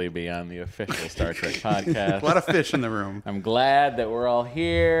officially be on the official Star Trek podcast. A lot of fish in the room. I'm glad that we're all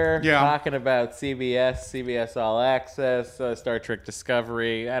here talking about CBS All Access, Star Trek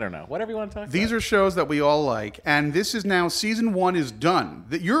Discovery. I don't know. Whatever you want to talk about. These are shows that we all like. And this is now, season 1 is done.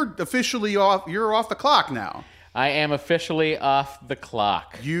 You're officially off. You're off the clock now. I am officially off the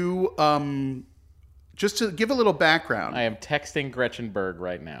clock. You, just to give a little background. I am texting Gretchen Berg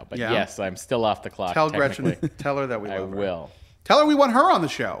right now. But yes, I'm still off the clock. Tell Gretchen, tell her that we love her. I will. Tell her we want her on the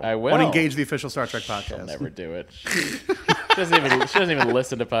show. I will. On Engage, the official Star Trek podcast. She'll never do it. She doesn't even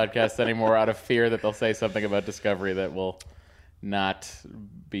listen to podcasts anymore out of fear that they'll say something about Discovery that will not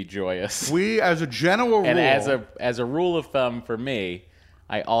be joyous. We, as a general rule, and as a rule of thumb for me,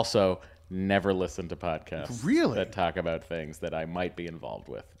 I also never listen to podcasts that talk about things that I might be involved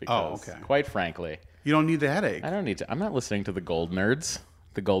with. Because, quite frankly, you don't need the headache. I don't need to. I'm not listening to the Gold Nerds,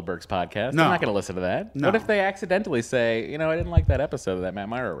 the Goldbergs podcast. No. I'm not going to listen to that. No. What if they accidentally say, I didn't like that episode that Matt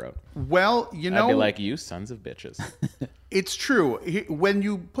Myra wrote? Well, I'd be like, you sons of bitches. It's true. When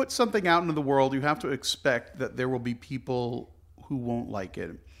you put something out into the world, you have to expect that there will be people who won't like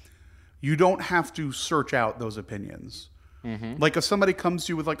it. You don't have to search out those opinions. Mm-hmm. Like if somebody comes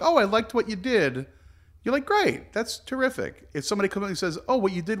to you with like, oh, I liked what you did, you're like, great, that's terrific. If somebody comes and says, oh,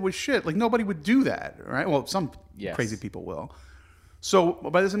 what you did was shit, like nobody would do that, right? Well, some crazy people will. So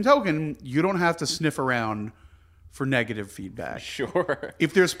by the same token, you don't have to sniff around for negative feedback. Sure.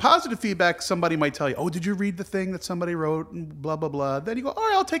 If there's positive feedback, somebody might tell you, oh, did you read the thing that somebody wrote and blah, blah, blah. Then you go, all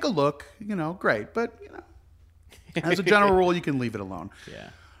right, I'll take a look. Great. But, as a general rule, you can leave it alone. Yeah.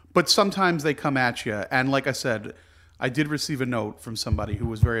 But sometimes they come at you. And like I said, I did receive a note from somebody who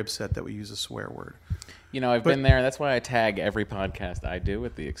was very upset that we use a swear word. I've been there. That's why I tag every podcast I do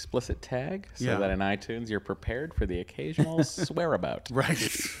with the explicit tag, so that in iTunes you're prepared for the occasional swear about.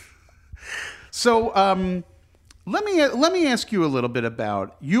 Right. So let me ask you a little bit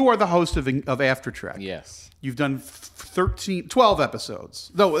about, you are the host of After Trek. Yes. You've done 12 episodes.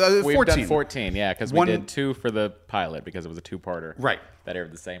 No, 14. We've done 14, because we did 2 for the pilot because it was a 2-parter. Right. That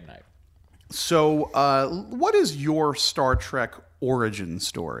aired the same night. So what is your Star Trek origin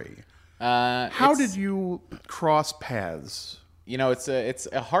story? How did you cross paths? It's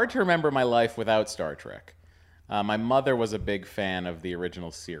hard to remember my life without Star Trek. My mother was a big fan of the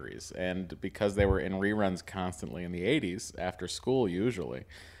original series, and because they were in reruns constantly in the 80s, after school usually,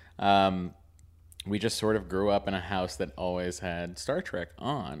 we just sort of grew up in a house that always had Star Trek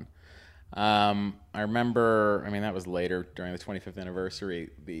on. I remember, that was later during the 25th anniversary,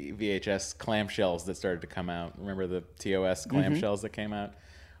 the VHS clamshells that started to come out. Remember the TOS clamshells that came out?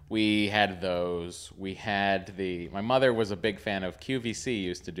 We had those. We had my mother was a big fan of QVC,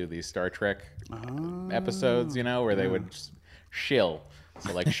 used to do these Star Trek episodes, where they would shill.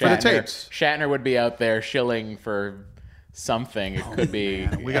 So like Shatner would be out there shilling for something. It could be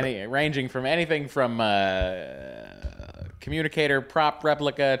ranging from anything from communicator prop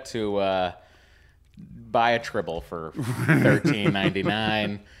replica to buy a Tribble for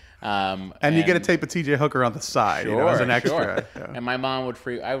 $13.99. And you get a tape of TJ Hooker on the side, as an extra. Sure. Yeah. And my mom would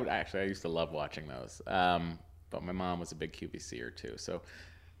I used to love watching those. But my mom was a big QVCer too, so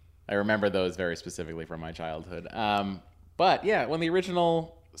I remember those very specifically from my childhood. But yeah, when the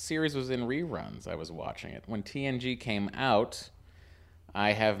original series was in reruns, I was watching it. When TNG came out,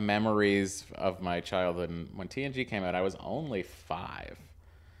 I have memories of my childhood. And when TNG came out, I was only 5.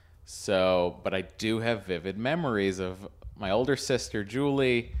 But I do have vivid memories of my older sister,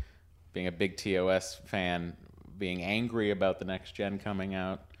 Julie, being a big TOS fan, being angry about the Next Gen coming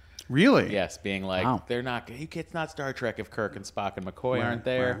out. Really? Yes, being like, it's not Star Trek if Kirk and Spock and McCoy aren't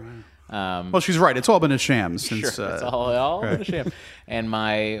there. Well, she's right. It's all been a sham since. Sure, it's all been a sham. And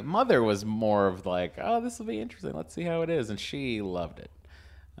my mother was more of like, oh, this will be interesting. Let's see how it is. And she loved it.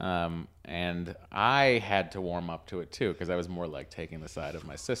 And I had to warm up to it too, because I was more like taking the side of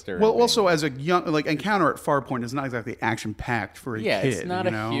my sister. Well, also as a young, Encounter at Farpoint is not exactly action packed for a kid. Yeah, it's not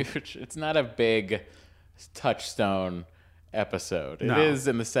it's not a big touchstone episode. It is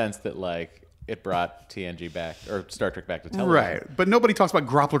in the sense that it brought TNG back, or Star Trek back to television. Right, but nobody talks about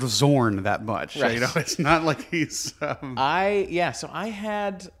Groppler Zorn that much. Right. It's not like he's. So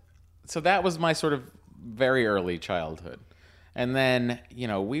that was my sort of very early childhood. And then,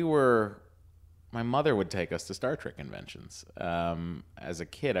 my mother would take us to Star Trek conventions. As a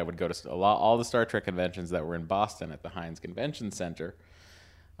kid, I would go to all the Star Trek conventions that were in Boston at the Heinz Convention Center.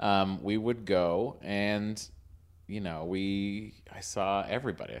 We would go, and, I saw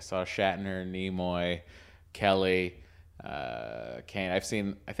everybody. I saw Shatner, Nimoy, Kelly, Kane. I've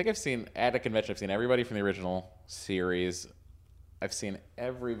seen at a convention, I've seen everybody from the original series. I've seen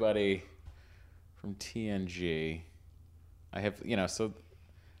everybody from TNG. I have,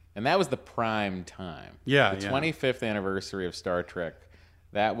 and that was the prime time. Yeah, the 25th anniversary of Star Trek.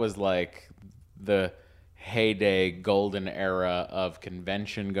 That was like the heyday, golden era of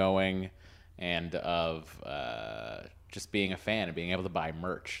convention going, and of just being a fan and being able to buy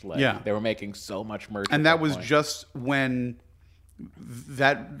merch. They were making so much merch, and that was just when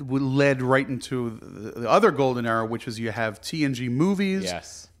that led right into the other golden era, which is you have TNG movies,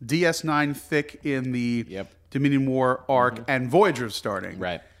 DS9 thick in the Dominion War arc, and Voyager starting.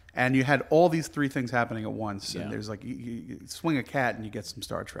 Right. And you had all these three things happening at once. Yeah. And there's like, you swing a cat and you get some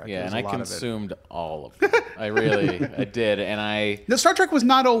Star Trek. Yeah, There's and a I lot of it. consumed all of them. I did. And The Star Trek was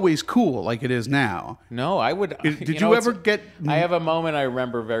not always cool like it is now. No, I would. Did you ever get? I have a moment I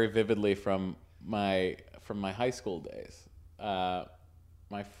remember very vividly from my high school days.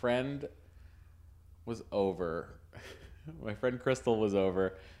 My friend was over. My friend Crystal was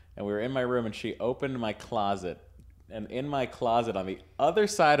over, and we were in my room, and she opened my closet. And in my closet, on the other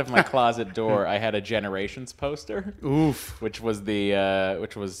side of my closet door, I had a Generations poster. Oof. Which was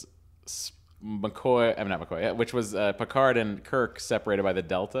McCoy. I'm not McCoy. Which was Picard and Kirk separated by the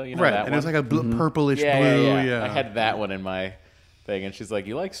Delta. You know Right, that and one? it was like a purplish Yeah, blue. yeah. I had that one in my thing, and she's like,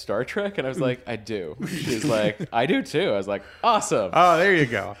 "You like Star Trek?" And I was like, "I do." She's like, "I do too." I was like, "Awesome." Oh, there you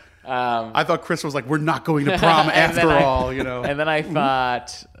go. I thought Chris was like, "We're not going to prom after all," you know. And then I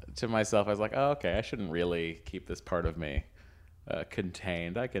thought to myself, I was like, "Oh, okay. I shouldn't really keep this part of me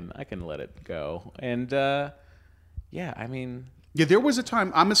contained. I can let it go." And yeah, I mean, yeah, there was a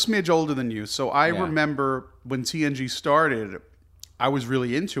time. I'm a smidge older than you, so I Yeah. remember when TNG started. I was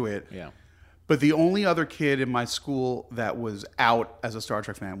really into it. Yeah. But the only other kid in my school that was out as a Star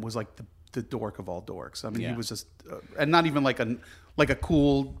Trek fan was like the dork of all dorks. I mean, Yeah. he was just, and not even like a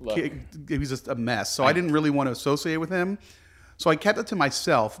cool kid. He was just a mess. So I didn't really want to associate with him. So I kept it to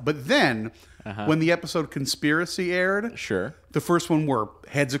myself. But then, when the episode Conspiracy aired, sure, the first one where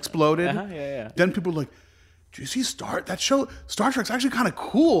heads exploded, yeah. then people were like, "Do you see Star Trek's actually kind of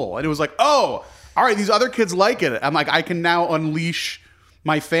cool?" And it was like, "Oh, all right, these other kids like it." I'm like, I can now unleash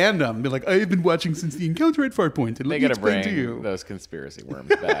my fandom. Be like, I've been watching since the encounter at Farpoint, and they let me gotta explain bring to you. those conspiracy worms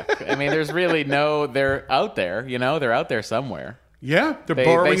back. I mean, there's really they're out there. You know, they're out there somewhere. Yeah, They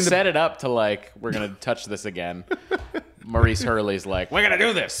borrowing set it up to like, we're gonna touch this again. Maurice Hurley's like, we're gonna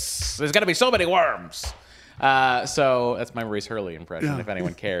do this. There's gonna be so many worms. So that's my Maurice Hurley impression, if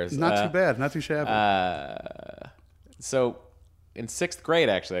anyone cares. Not too bad, not too shabby. So in 6th grade,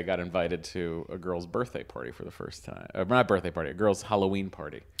 actually, I got invited to a girl's birthday party for the first time. Not birthday party, a girl's Halloween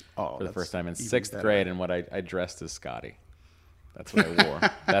party for the first time in 6th grade. And I dressed as Scotty. That's what I wore.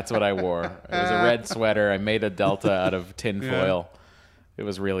 That's what I wore. It was a red sweater. I made a Delta out of tin foil. It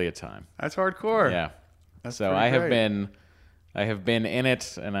was really a time. That's hardcore. Yeah. That's so pretty great. I have been in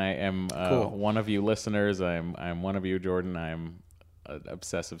it, and I am Cool. one of you listeners. I'm one of you, Jordan. I'm an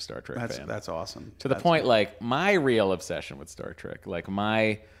obsessive Star Trek fan. That's awesome. To the point, like, my real obsession with Star Trek, like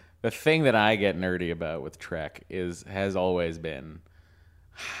the thing that I get nerdy about with Trek has always been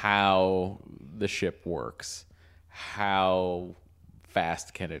how the ship works. How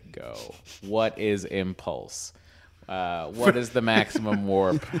fast can it go? What is impulse? What is the maximum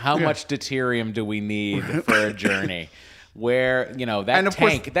warp? How much deuterium do we need for a journey? Where,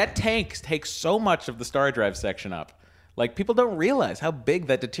 that tank takes so much of the star drive section up. Like, people don't realize how big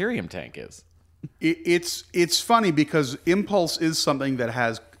that deuterium tank is. It's funny because impulse is something that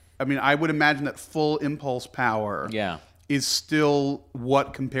has. I mean, I would imagine that full impulse power is still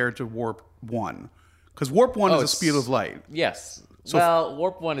what compared to warp 1, because warp 1 is the speed of light. Yes. So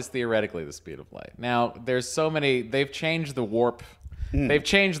warp 1 is theoretically the speed of light. Now, there's so many. They've changed the warp. They've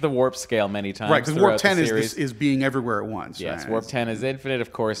changed the warp scale many times. Right, because warp throughout 10 the series. is being everywhere at once. Yes, right? warp 10 is infinite,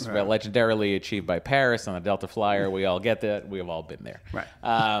 of course, legendarily achieved by Paris on the Delta Flyer. We all get that. We have all been there. Right.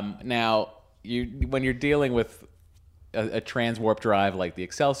 Now, when you're dealing with a transwarp drive like the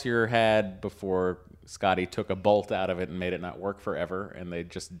Excelsior had before Scotty took a bolt out of it and made it not work forever, and they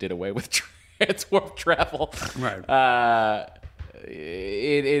just did away with transwarp travel. Right.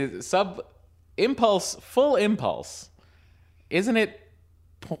 It is full impulse. Isn't it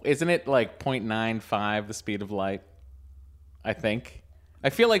like 0.95 the speed of light? I think. I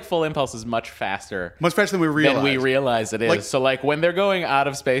feel like full impulse is much faster. Much faster than we realize. It is. Like, so like when they're going out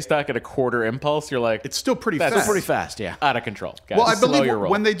of space dock at a quarter impulse, you're like, it's still pretty that's fast. pretty fast, yeah. Out of control. Guys, well, I slow believe your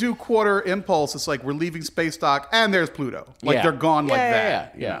roll. when they do quarter impulse, it's like we're leaving space dock and there's Pluto. Like they're gone like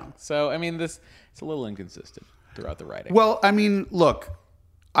that. Yeah. You know? So I mean, it's a little inconsistent throughout the writing. Well, I mean, look,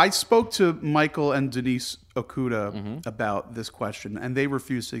 I spoke to Michael and Denise Okuda about this question, and they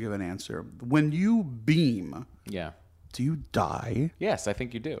refused to give an answer. When you beam, do you die? Yes, I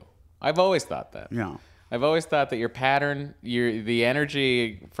think you do. I've always thought that. Yeah. I've always thought that your pattern, the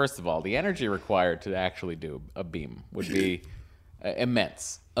energy, first of all, the energy required to actually do a beam would be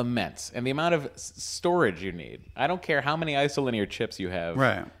immense. And the amount of storage you need. I don't care how many isolinear chips you have.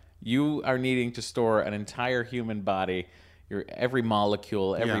 Right. You are needing to store an entire human body every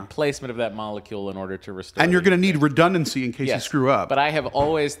molecule, every placement of that molecule in order to restore. And you're going to need redundancy in case you screw up. But I have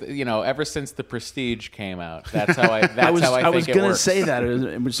always, ever since The Prestige came out, that's how I. That's how I think it works. I was going to say that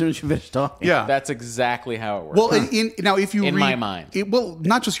as soon as you finished talking. Yeah, that's exactly how it works. Well, now if you in read, my mind,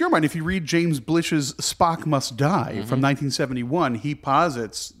 not just your mind. If you read James Blish's Spock Must Die from 1971, he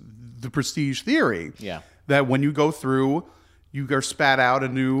posits the Prestige theory. Yeah. That when you go through, you are spat out a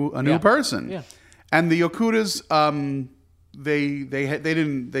new person. Yeah. And the Okudas,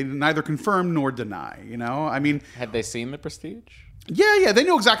 they neither confirm nor deny. I mean, had they seen The Prestige? Yeah, they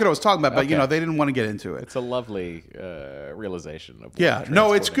knew exactly what I was talking about, but Okay. they didn't want to get into it. It's a lovely realization of.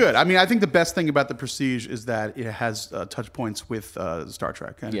 No, it's good. I mean, I think the best thing about The Prestige is that it has touch points with Star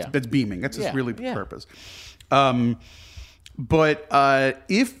Trek, and it's beaming. That's its really purpose. But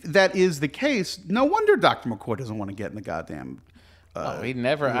if that is the case, no wonder Dr. McCoy doesn't want to get in the goddamn. He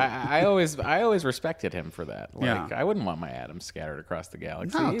never. I always respected him for that. Yeah. I wouldn't want my atoms scattered across the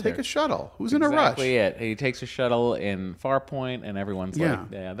galaxy. No, either. take a shuttle. Who's in a rush? Exactly it. He takes a shuttle in Farpoint, and everyone's like,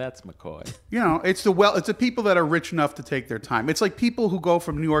 "Yeah, that's McCoy." It's the people that are rich enough to take their time. It's like people who go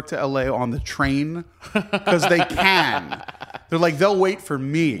from New York to LA on the train because they can. They're like, they'll wait for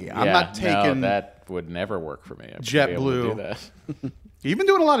me. I'm not taking. No, that would never work for me. I JetBlue. You've been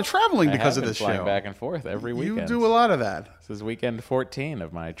doing a lot of traveling because of this show. Flying back and forth every weekend. You do a lot of that. This is weekend 14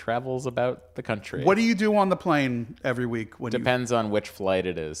 of my travels about the country. What do you do on the plane every week? Depends on which flight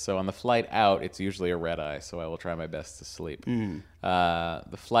it is. So on the flight out, it's usually a red eye, so I will try my best to sleep.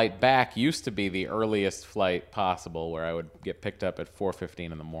 The flight back used to be the earliest flight possible, where I would get picked up at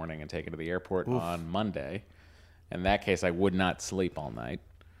 4:15 in the morning and taken to the airport on Monday. In that case, I would not sleep all night.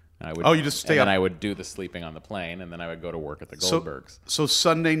 You just stay up. And then I would do the sleeping on the plane, and then I would go to work at the Goldbergs. So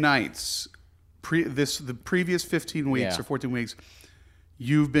Sunday nights, the previous 15 weeks or 14 weeks,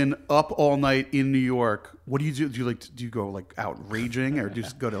 you've been up all night in New York. What do you do? Do you go out raging, or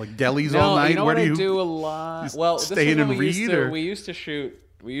just go to delis all night? You know what I do a lot. Well, stay in and read. We used to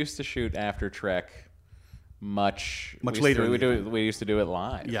shoot after Trek much later. We used to do it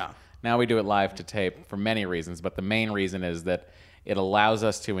live. Yeah. Now we do it live to tape for many reasons, but the main reason is that it allows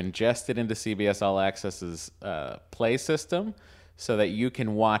us to ingest it into CBS All Access's play system so that you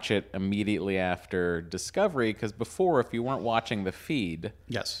can watch it immediately after Discovery, because before, if you weren't watching the feed,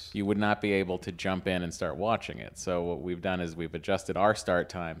 you would not be able to jump in and start watching it. So what we've done is we've adjusted our start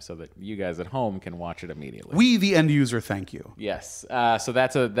time so that you guys at home can watch it immediately. We, the end user, thank you. Yes. So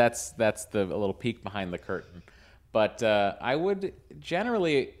that's a little peek behind the curtain. But I would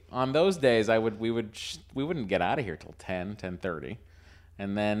generally, on those days, we wouldn't get out of here till 10:30,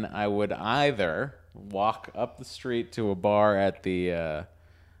 and then I would either walk up the street to a bar at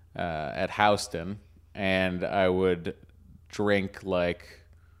at Houston, and I would drink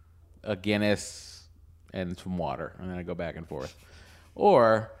a Guinness and some water, and then I'd go back and forth,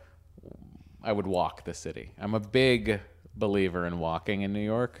 or I would walk the city. I'm a big believer in walking in New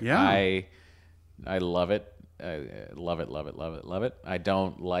York. Yeah, I love it. I love it. I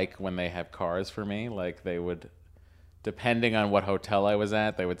don't like when they have cars for me. They would, depending on what hotel I was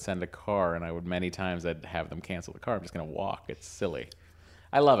at, they would send a car, and I'd have them cancel the car. I'm just going to walk. It's silly.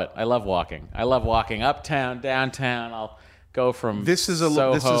 I love it. I love walking. I love walking uptown, downtown. I'll go from This is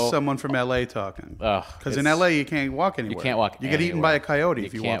someone from LA talking. Because in LA you can't walk anywhere. You can't walk anywhere. You get eaten by a coyote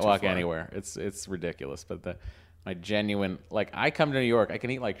if you can't walk walk too far. anywhere. It's ridiculous. But my genuine, I come to New York, I can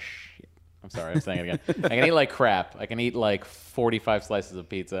eat shit. I'm sorry, I'm saying it again. I can eat like crap. I can eat 45 slices of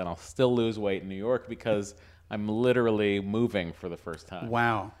pizza, and I'll still lose weight in New York because I'm literally moving for the first time.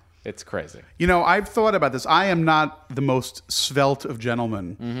 Wow. It's crazy. I've thought about this. I am not the most svelte of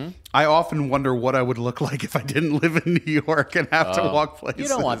gentlemen. Mm-hmm. I often wonder what I would look like if I didn't live in New York and have to walk places. You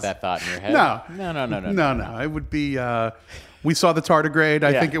don't want that thought in your head. No. It would be, we saw the tardigrade.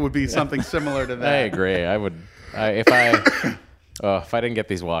 I think it would be something similar to that. I agree. If I didn't get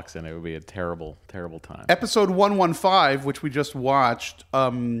these walks in, it would be a terrible, terrible time. Episode 115, which we just watched,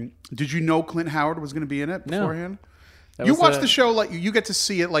 did you know Clint Howard was going to be in it beforehand? No. You watched the show, you get to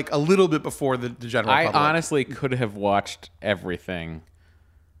see it a little bit before the general public. I honestly could have watched everything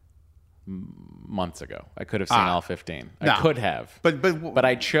months ago. I could have seen all 15. I could have. But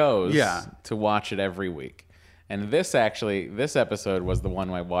I chose to watch it every week. And this episode was the one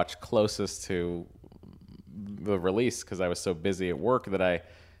I watched closest to the release because I was so busy at work that I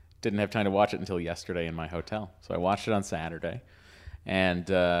didn't have time to watch it until yesterday in my hotel. So I watched it on Saturday, and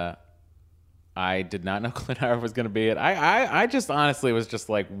I did not know Clint Howard was going to be it. I just honestly was just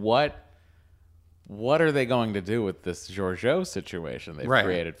like, what are they going to do with this Georgiou situation they've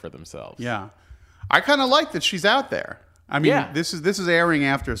created for themselves? Yeah, I kind of like that she's out there. I mean, this is airing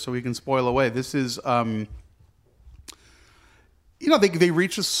after, so we can spoil away. This is they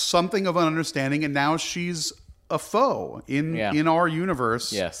reach something of an understanding, and now she's a foe in our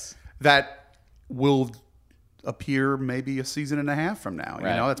universe. Yes. That will appear maybe a season and a half from now.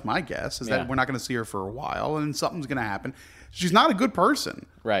 Right. That's my guess, is that we're not going to see her for a while, and something's going to happen. She's not a good person.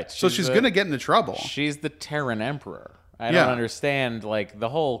 Right. So she's going to get into trouble. She's the Terran Emperor. I don't understand, like, the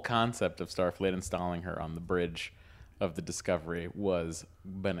whole concept of Starfleet installing her on the bridge of the Discovery was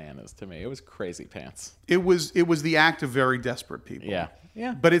bananas to me. It was crazy pants. It was the act of very desperate people. Yeah.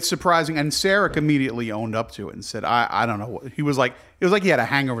 Yeah. But it's surprising, and Sarek immediately owned up to it and said, I don't know what. He was like, it was like he had a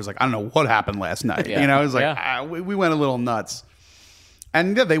hangover. He was like, I don't know what happened last night. Yeah. It was like, we went a little nuts.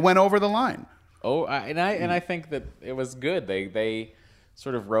 And they went over the line. Oh, I think that it was good. They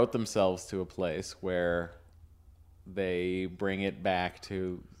sort of wrote themselves to a place where they bring it back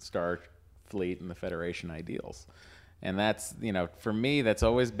to Starfleet and the Federation ideals. And that's, for me, that's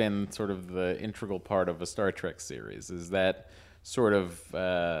always been sort of the integral part of a Star Trek series, is that sort of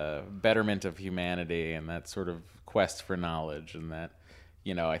betterment of humanity and that sort of quest for knowledge. And that,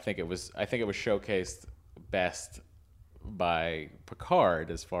 I think it was showcased best by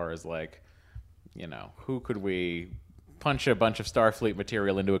Picard, as far as like, who could we punch a bunch of Starfleet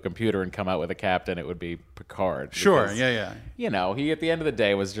material into a computer and come out with a captain? It would be Picard. Sure, because, he at the end of the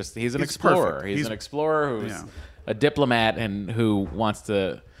day was just, he's an explorer. Perfect. He's an explorer who's a diplomat and who wants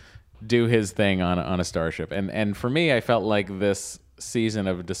to do his thing on a starship. And for me, I felt like this season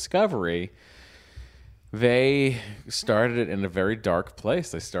of Discovery, they started it in a very dark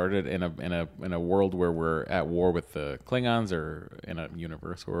place. They started in a world where we're at war with the Klingons, or in a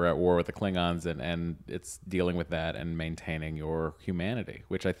universe where we're at war with the Klingons, and it's dealing with that and maintaining your humanity,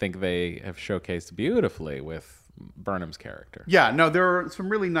 which I think they have showcased beautifully with Burnham's character. Yeah, no, there are some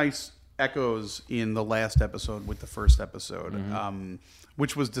really nice echoes in the last episode with the first episode,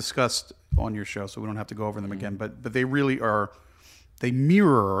 which was discussed on your show, so we don't have to go over them again. But they really are. They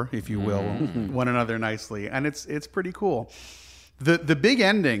mirror, if you will, one another nicely, and it's pretty cool. The big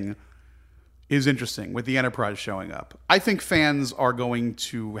ending is interesting with the Enterprise showing up. I think fans are going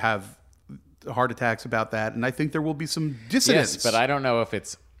to have heart attacks about that, and I think there will be some dissonance. Yes, but I don't know if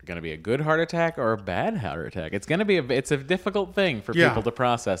it's going to be a good heart attack or a bad heart attack. It's going to be it's a difficult thing for people to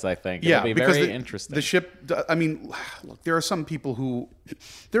process, I think. It'll be very interesting. The ship, I mean, look, there are some people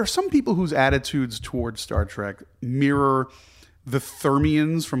whose attitudes towards Star Trek mirror the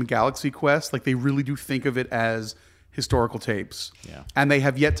Thermians from Galaxy Quest. Like, they really do think of it as historical tapes. Yeah. And they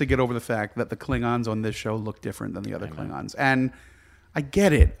have yet to get over the fact that the Klingons on this show look different than the other Klingons. And I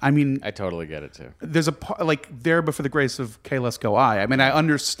get it. I mean, I totally get it too. There's a part, like, there but for the grace of Kalos go I. I mean, I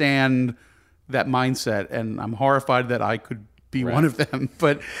understand that mindset, and I'm horrified that I could be one of them,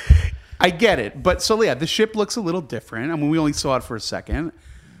 but I get it. But so yeah, the ship looks a little different. I mean, we only saw it for a second,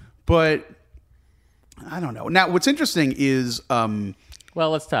 but I don't know. Now, what's interesting is, well,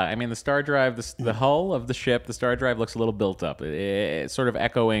 let's talk. I mean, the star drive, the hull of the ship, the star drive looks a little built up. It's sort of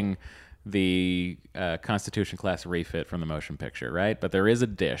echoing the Constitution class refit from the motion picture, right? But there is a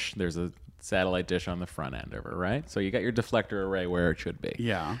dish. There's a satellite dish on the front end of it, right? So you got your deflector array where it should be.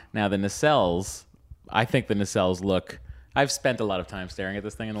 Yeah. Now, the nacelles, I think the nacelles look... I've spent a lot of time staring at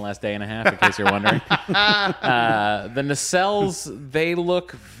this thing in the last day and a half, in case you're wondering. The nacelles, they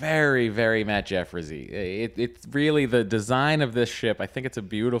look very, very Matt Jefferies-y. It's really the design of this ship. I think it's a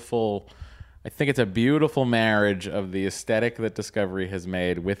beautiful marriage of the aesthetic that Discovery has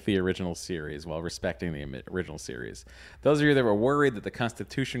made with the original series, while respecting the original series. Those of you that were worried that the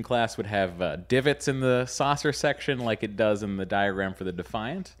Constitution class would have divots in the saucer section like it does in the diagram for the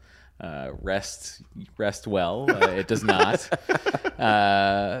Defiant, rest well. It does not.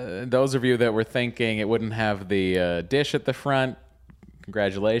 Those of you that were thinking it wouldn't have the dish at the front,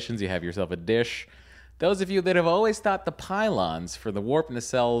 congratulations, you have yourself a dish. Those of you that have always thought the pylons for the warp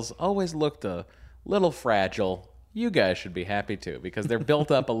nacelles always looked a little fragile, you guys should be happy too, because they're built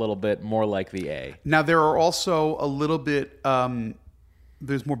up a little bit more like the A. Now, there are also a little bit,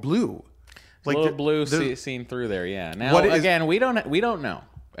 there's more blue. Like a little blue seen through there, yeah. Now, again, we don't know.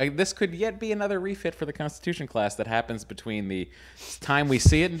 This could yet be another refit for the Constitution class that happens between the time we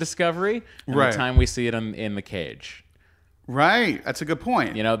see it in Discovery and the time we see it in the Cage. Right, that's a good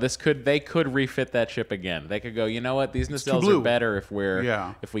point. They could refit that ship again. They could go, you know what, these nacelles are better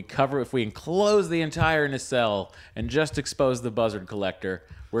if we enclose the entire nacelle and just expose the buzzard collector.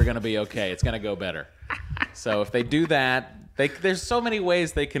 We're going to be okay. It's going to go better. So if they do that, there's so many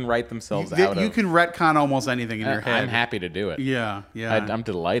ways they can write themselves out of. You can retcon almost anything in your head. I'm happy to do it. Yeah. I'm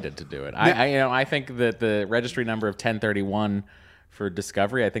delighted to do it. I think that the registry number of 1031 For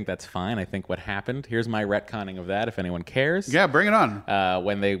Discovery, I think that's fine. I think what happened, here's my retconning of that if anyone cares. Yeah, bring it on.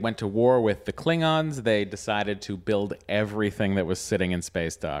 When they went to war with the Klingons, they decided to build everything that was sitting in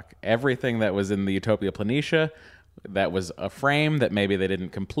space dock. Everything that was in the Utopia Planitia, that was a frame that maybe they didn't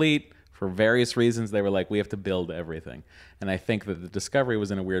complete. For various reasons, they were like, we have to build everything. And I think that the Discovery was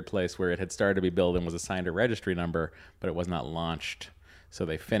in a weird place where it had started to be built and was assigned a registry number, but it was not launched. So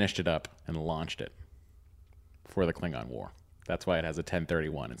they finished it up and launched it for the Klingon War. That's why it has a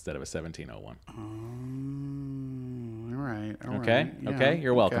 1031 instead of a 1701. All right. Okay? Yeah, okay?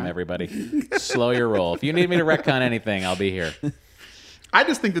 You're welcome, okay. everybody. Slow your roll. If you need me to retcon anything, I'll be here. I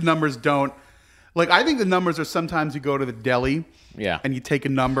just think the numbers don't... Like, I think the numbers are sometimes you go to the deli and you take a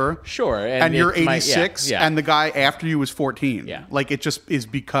number. Sure. And you're it might- 86 yeah. and the guy after you is 14. Yeah. Like, it just is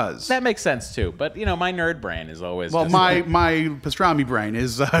because. That makes sense, too. But, my nerd brain is always Well, just my pastrami brain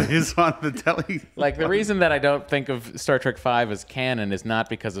is on the deli. Like, the reason that I don't think of Star Trek V as canon is not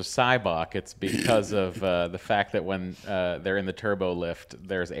because of Cybok. It's because of the fact that when they're in the turbo lift,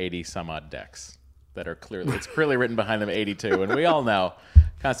 there's 80-some-odd decks that are clearly... It's clearly written behind them 82. And we all know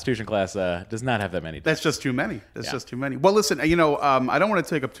Constitution class does not have that many decks. That's just too many. Just too many. Well, listen, I don't want to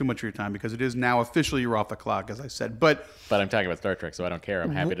take up too much of your time because it is now officially you're off the clock, as I said. But I'm talking about Star Trek, so I don't care.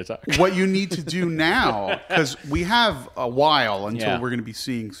 I'm happy to talk. What you need to do now, because we have a while until Yeah. we're going to be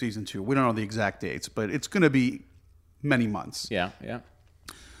seeing season 2. We don't know the exact dates, but it's going to be many months. Yeah.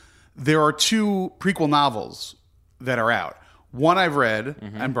 There are 2 prequel novels that are out. One I've read,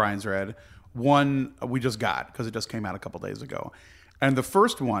 and Brian's read. One we just got, because it just came out a couple days ago. And the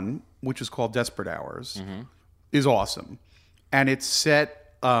first one, which is called Desperate Hours, is awesome. And it's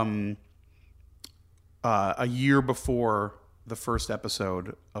set a year before the first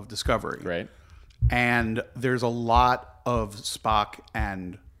episode of Discovery. Right. And there's a lot of Spock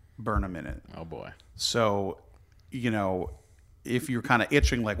and Burnham in it. Oh, boy. So, if you're kind of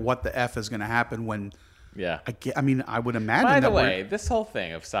itching, like, what the F is going to happen when... Yeah. I would imagine By that the way, this whole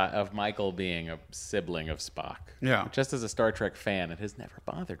thing of Michael being a sibling of Spock, just as a Star Trek fan, it has never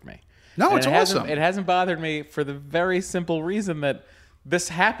bothered me. No, And it's it awesome. It hasn't bothered me for the very simple reason that this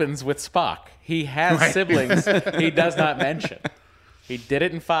happens with Spock. He has siblings he does not mention. He did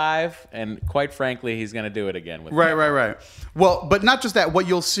it in 5, and quite frankly, he's going to do it again with Right. Well, but not just that. What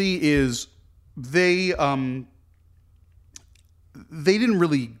you'll see is they didn't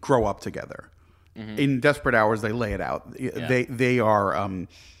really grow up together. In Desperate Hours, they lay it out. They are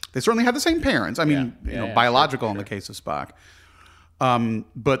they certainly have the same parents. I mean, biological in the case of Spock.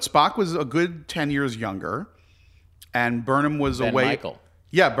 But Spock was a good 10 years younger, and Burnham was Than away. Michael.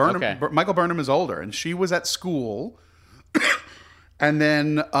 Yeah, Burnham. Okay. Michael Burnham is older, and she was at school. And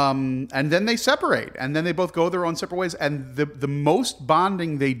then they separate, and then they both go their own separate ways. And the most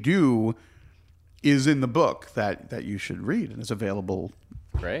bonding they do is in the book that you should read, and it's available.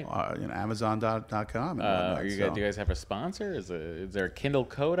 Great. Amazon.com. Do you guys have a sponsor? Is there a Kindle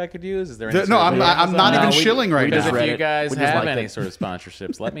code I could use? Is there? No, I'm not even shilling right because now. if you guys have liked any it. sort of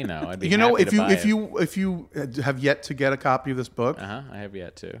sponsorships, let me know. I'd be happy if to you buy it. if you have yet to get a copy of this book, I have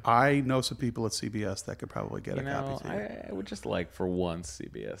yet to. I know some people at CBS that could probably get a copy. To you. I would just like for once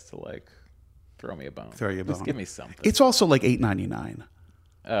CBS to throw me a bone. Throw you a Just bone. give me something. It's also like $8.99.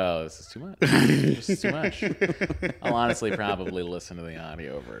 Oh, this is too much. This is too much. I'll honestly probably listen to the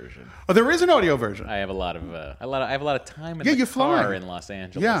audio version. Oh, there is an audio version. I have a lot of I have a lot of time in Yeah, the you car fly. in Los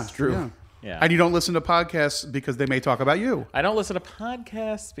Angeles. Yeah, true. Yeah. And you don't listen to podcasts because they may talk about you. I don't listen to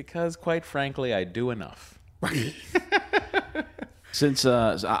podcasts because, quite frankly, I do enough. Since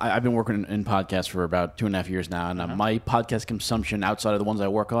I've been working in podcasts for about 2.5 years now, and my podcast consumption outside of the ones I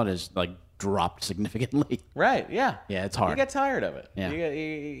work on is dropped significantly. Right? Yeah. Yeah, it's hard. You get tired of it. Yeah.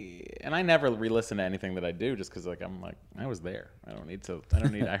 And I never re-listen to anything that I do just because I was there. I don't need.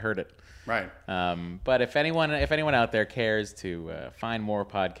 I heard it. Right. But if anyone out there cares to find more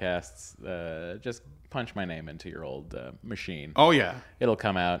podcasts, just punch my name into your old machine. Oh yeah, it'll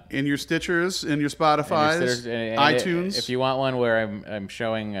come out in your Stitchers, in your Spotify's, and iTunes. If you want one where I'm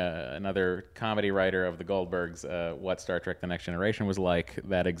showing another comedy writer of the Goldbergs what Star Trek: The Next Generation was like,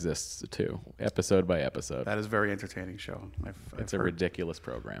 that exists too, episode by episode. That is a very entertaining show. It's a ridiculous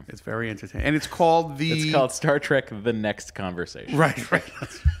program. It's very entertaining, and it's called Star Trek: The Next Conversation. Right.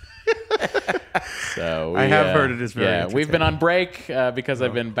 So I have heard it is very. Yeah, we've been on break because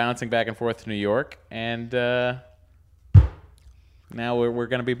I've been bouncing back and forth to New York, and now we're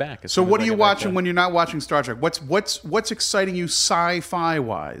going to be back. So what are you watching when you're not watching Star Trek? What's exciting you sci-fi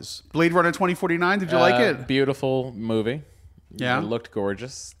wise? Blade Runner 2049. Did you like it? Beautiful movie. Yeah, it looked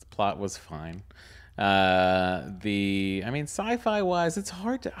gorgeous. The plot was fine. Sci-fi wise, it's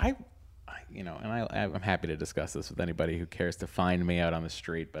hard to I'm happy to discuss this with anybody who cares to find me out on the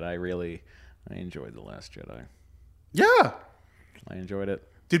street. But I enjoyed The Last Jedi. Yeah, I enjoyed it.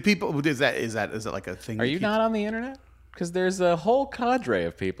 Did people? Is that like a thing? Are you not on the internet? Because there's a whole cadre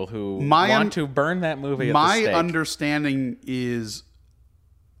of people who My want to burn that movie at the My stake. understanding is,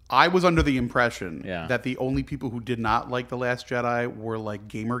 I was under the impression Yeah. that the only people who did not like The Last Jedi were like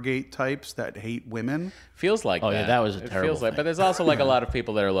Gamergate types that hate women. Feels like Oh, that. yeah, that was a It terrible feels like, thing. but there's also like a lot of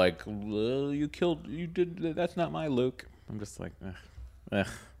people that are like, well, you did, that's not my Luke. I'm just like, ugh.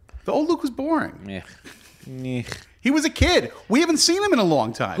 The old Luke was boring. Yeah. He was a kid. We haven't seen him in a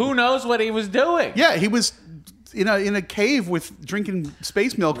long time. Who knows what he was doing? Yeah, he was in a cave with drinking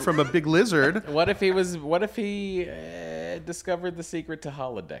space milk from a big lizard. What if he discovered the secret to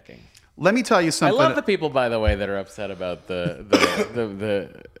holodecking? Let me tell you I something. love the people, by the way, that are upset about the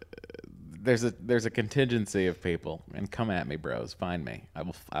there's a contingency of people, and come at me, bros. Find me.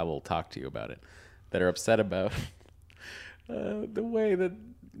 I will talk to you about it. That are upset about the way that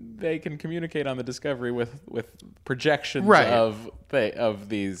they can communicate on the Discovery with projections Right. of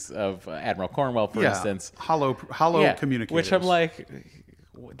Admiral Cornwell, for instance. Hollow communicators. Which I'm like,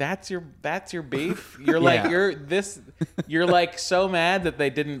 that's your beef. You're like you're like so mad that they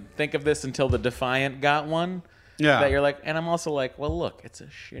didn't think of this until the Defiant got one. Yeah. That you're like, and I'm also like, well, look, it's a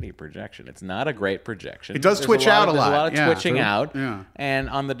shitty projection. It's not a great projection. It does There's twitch out a There's lot. a lot of Yeah, twitching true. out. Yeah. And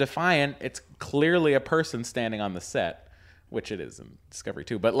on the Defiant, it's clearly a person standing on the set, which it is in Discovery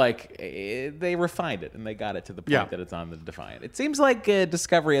too. But like, they refined it and they got it to the point that it's on the Defiant. It seems like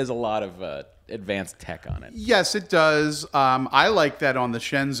Discovery has a lot of advanced tech on it. Yes, it does. I like that on the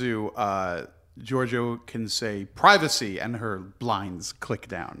Shenzhou, Giorgio can say privacy and her blinds click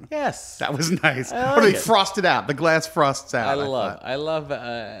down. Yes. That was nice. I Or like they it. frost it out. The glass frosts out. I love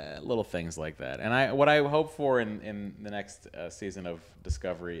little things like that. And what I hope for in the next season of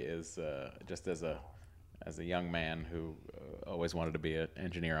Discovery is just as a young man who always wanted to be an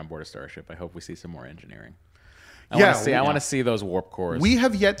engineer on board a starship, I hope we see some more engineering. I want to see those warp cores. We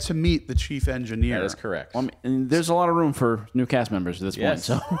have yet to meet the chief engineer. That is correct. Well, and there's a lot of room for new cast members at this Yes,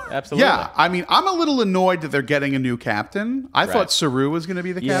 point. So absolutely. Yeah, I mean, I'm a little annoyed that they're getting a new captain. I Right. thought Saru was going to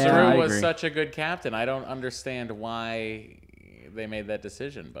be the Yeah, captain. Saru I was agree. such a good captain. I don't understand why they made that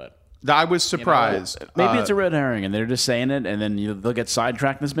decision, but I was surprised. maybe it's a red herring, and they're just saying it, and then they'll get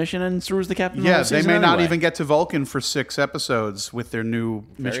sidetracked in this mission, and Saru's the captain. Yeah, of the they season may not anyway. even get to Vulcan for 6 episodes with their new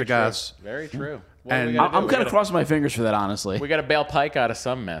Michigas. Very true. What And do we gotta do? I'm We kind of gotta- crossing my fingers for that, honestly. We got to bail Pike out of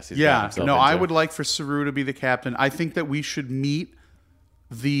some mess. He's gotten Yeah, himself no, I into. would like for Saru to be the captain. I think that we should meet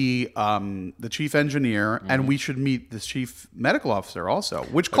the chief engineer, and we should meet the chief medical officer also,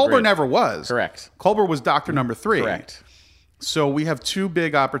 which Culber Agreed. never was. Correct. Culber was doctor number 3. Correct. So we have 2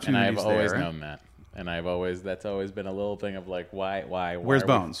 big And opportunities I've always there. known that. And that's always been a little thing of like, why Where's are we-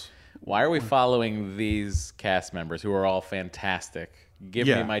 Bones? Why are we following these cast members who are all fantastic? Give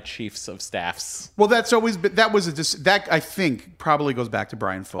Yeah. me my chiefs of staffs. Well, that's always been, that I think probably goes back to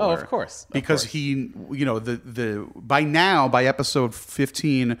Brian Fuller. Oh, of course. Because he, by now, by episode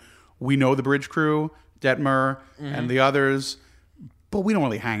 15, we know the bridge crew, Detmer and the others, but we don't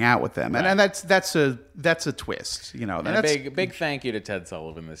really hang out with them. And that's a twist, And And a that's, big thank you to Ted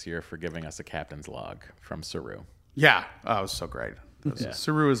Sullivan this year for giving us a captain's log from Saru. yeah, oh, it was so great.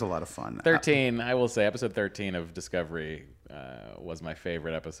 Saru is a lot of fun. 13, I will say, episode 13 of Discovery was my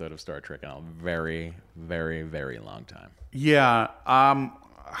favorite episode of Star Trek in a very, very, very long time. Yeah, I'm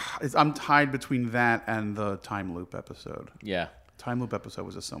tied between that and the time loop episode. Yeah. Time loop episode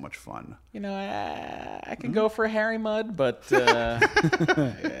was just so much fun. I could go for Harry Mudd, but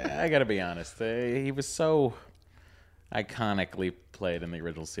I got to be honest. He was so iconically played in the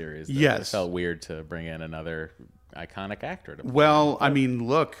original series that Yes. it felt weird to bring in another iconic actor to play. Well, I mean,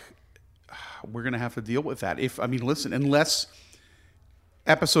 look, we're going to have to deal with that. Listen, unless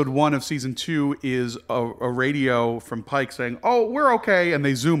episode 1 of season 2 is a radio from Pike saying, "Oh, we're okay," and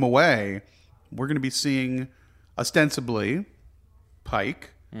they zoom away, we're going to be seeing ostensibly Pike,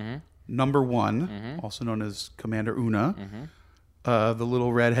 number 1, also known as Commander Una, the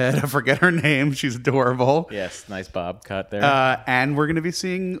little redhead. I forget her name. She's adorable. Yes, nice bob cut there. And we're going to be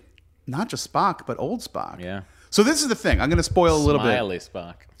seeing not just Spock, but old Spock. Yeah. So this is the thing. I'm going to spoil a little bit. Smiley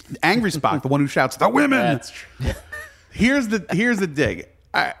Spock. Angry Spock, the one who shouts, "The women!" That's true. Here's the dig.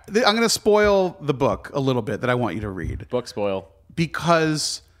 I'm going to spoil the book a little bit that I want you to read. Book spoil.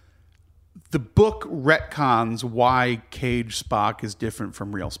 Because the book retcons why Cage Spock is different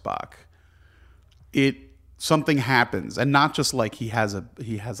from real Spock. Something happens, and not just like he has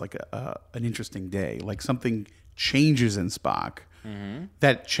like an interesting day. Like something changes in Spock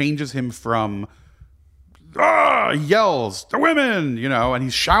that changes him from he yells, "The women!" And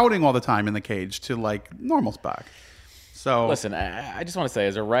he's shouting all the time in the cage to like normal Spock. So listen, I just want to say,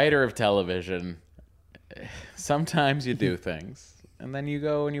 as a writer of television, sometimes you do things, and then you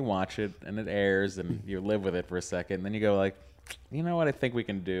go and you watch it, and it airs, and you live with it for a second, and then you go like, you know what? I think we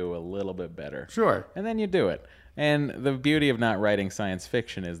can do a little bit better. Sure. And then you do it. And the beauty of not writing science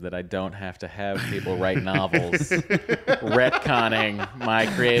fiction is that I don't have to have people write novels retconning my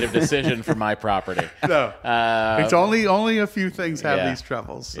creative decision for my property. No, it's only a few things have yeah. these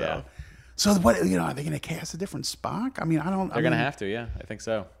troubles. So. Yeah. So what? Are they going to cast a different Spock? I mean, I don't. They're going to have to. Yeah, I think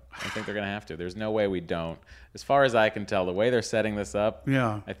so. I think they're going to have to. There's no way we don't. As far as I can tell, the way they're setting this up,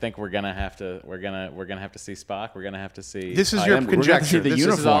 yeah. I think we're gonna have to. We're gonna have to see Spock. We're gonna have to see. This is your conjecture. The this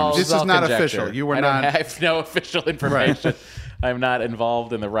uniforms. This is not official. You were not. I have no official information. I'm not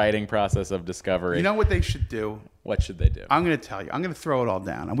involved in the writing process of Discovery. You know what they should do? What should they do? I'm going to tell you. I'm going to throw it all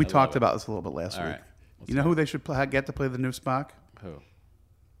down. And we talked about this a little bit last week. Right. You know who they should get to play the new Spock? Who?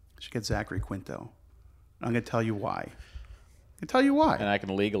 They should get Zachary Quinto. I'm going to tell you why. And I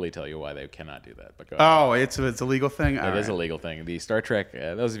can legally tell you why they cannot do that. But go ahead. Oh, it's a legal thing? It is a legal thing. The Star Trek,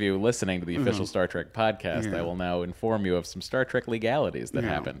 those of you listening to the official Star Trek podcast, I will now inform you of some Star Trek legalities that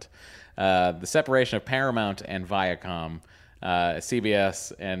happened. The separation of Paramount and Viacom,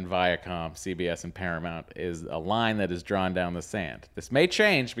 CBS and Viacom, CBS and Paramount, is a line that is drawn down the sand. This may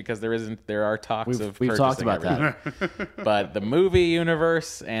change because there are talks of we've talked about that. But the movie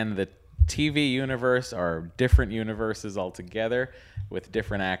universe and the TV universe are different universes altogether, with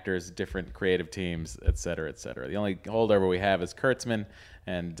different actors, different creative teams, et cetera, et cetera. The only holdover we have is Kurtzman,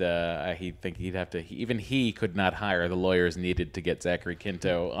 and even he could not hire the lawyers needed to get Zachary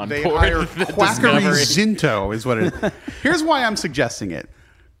Quinto on they board. Hire Quackery Zinto is what it is. Here's why I'm suggesting it.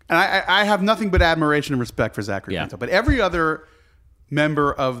 And I have nothing but admiration and respect for Zachary Quinto, but every other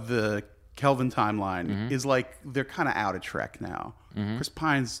member of the Kelvin timeline is like, they're kind of out of Trek now. Chris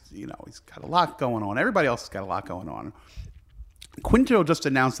Pine's, he's got a lot going on. Everybody else has got a lot going on. Quinto just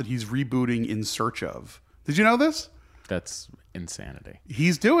announced that he's rebooting In Search Of. Did you know this? That's insanity.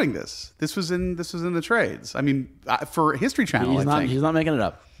 He's doing this. This was in the trades. I mean, for History Channel, He's not making it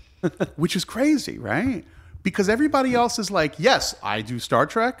up. Which is crazy, right? Because everybody else is like, yes, I do Star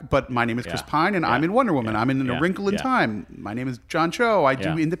Trek, but my name is Chris Pine, and I'm in Wonder Woman. I'm in A Wrinkle in Time. My name is John Cho. I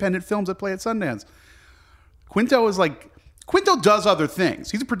do independent films that play at Sundance. Quinto is like, Quinto does other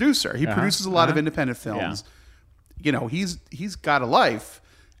things. He's a producer. He produces a lot of independent films. Yeah. He's got a life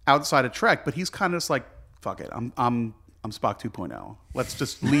outside of Trek, but he's kind of just like, fuck it, I'm Spock 2.0. Let's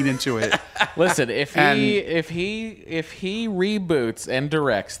just lean into it. Listen, if he reboots and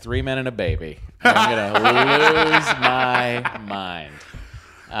directs 3 Men and a Baby, I'm gonna lose my mind.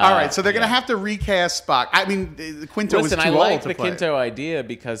 All right, so they're going to have to recast Spock. I mean, Quinto is too old to play. I like the Quinto idea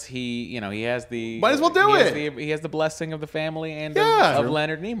because he has the... Might as well do it. He has the blessing of the family and of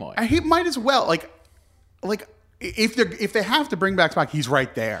Leonard Nimoy. He might as well. Like if they have to bring back Spock, he's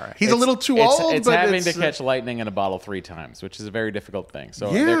right there. He's a little too old. It's having to catch lightning in a bottle 3 times, which is a very difficult thing.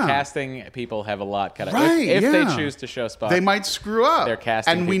 So their casting people have a lot cut out. Right, if they choose to show Spock, they might screw up. Their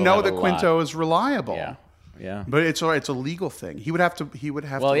casting and we people know have that a Quinto lot. is reliable. Yeah. But it's a legal thing. He would have to.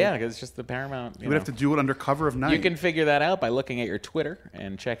 Well, yeah, because it's just the Paramount. He would have to do it under cover of night. You can figure that out by looking at your Twitter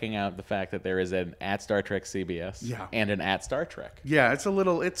and checking out the fact that there is an @StarTrekCBS and an @StarTrek. Yeah, it's a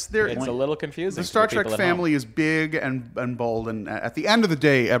little. It's a little confusing. The Star Trek family is big and bold, and at the end of the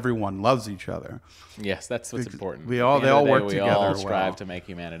day, everyone loves each other. Yes, that's what's important. They all work together. We all strive to make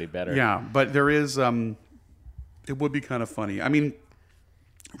humanity better. Yeah, but there is. It would be kind of funny. I mean,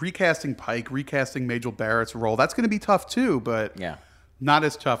 recasting Pike, recasting Majel Barrett's role, that's going to be tough too, but not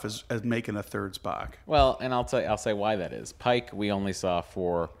as tough as making a third Spock. Well, and I'll say why that is. Pike we only saw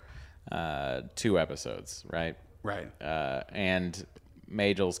for 2 episodes, right? Right. And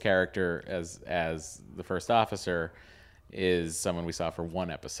Majel's character as the first officer is someone we saw for 1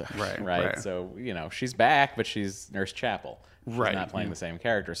 episode. Right. So, she's back, but she's Nurse Chapel. She's not playing the same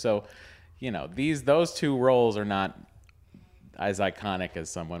character. So, those 2 roles are not as iconic as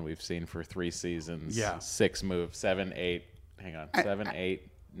someone we've seen for 3 seasons, 6 movies, 7, 8,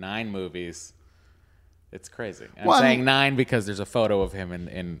 9 movies. It's crazy. I'm saying 9 because there's a photo of him in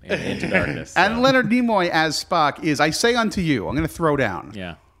Into Darkness. So. And Leonard Nimoy as Spock is, I say unto you, I'm going to throw down.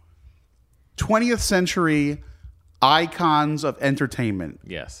 Yeah. 20th century icons of entertainment.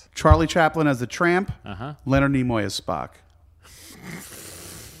 Yes. Charlie Chaplin as the Tramp. Leonard Nimoy as Spock.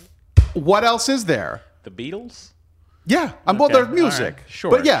 What else is there? The Beatles? Yeah, well, there's music, right. Sure,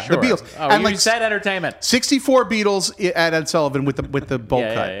 but yeah, sure. the Beatles. Oh, and you said entertainment. 64 Beatles at Ed Sullivan with the bolt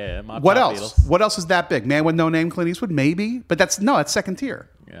cut. Yeah. What else? Beatles. What else is that big? Man with No Name, Clint Eastwood, maybe, but that's second tier.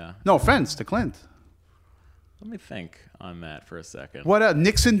 Yeah. No offense to Clint. Let me think on that for a second. What?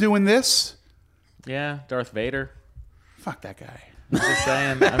 Nixon doing this? Yeah, Darth Vader. Fuck that guy. I'm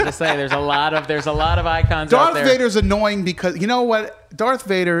just saying. There's a lot of icons Darth out there. Vader's annoying because you know what? Darth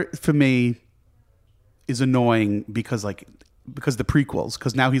Vader for me is annoying because the prequels.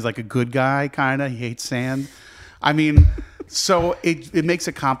 Because now he's like a good guy, kind of. He hates sand. I mean, so it makes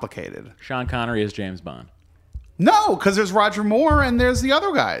it complicated. Sean Connery is James Bond. No, because there's Roger Moore and there's the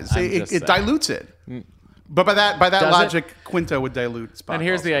other guys. It dilutes it. But by that logic, Quinto would dilute Spock. And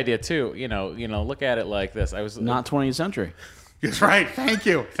here's also. the idea too. You know, look at it like this. I was Not 20th century. That's right. Thank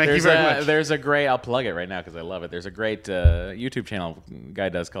you. Thank you very much. There's a great. I'll plug it right now because I love it. There's a great YouTube channel guy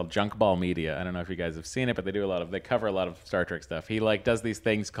does called Junk Ball Media. I don't know if you guys have seen it, but they cover a lot of Star Trek stuff. He does these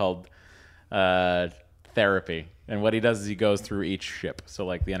things called therapy, and what he does is he goes through each ship. So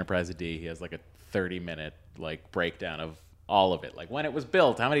like the Enterprise D, he has like a 30-minute breakdown of all of it, like when it was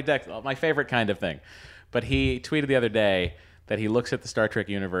built, how many decks, my favorite kind of thing. But he tweeted the other day that he looks at the Star Trek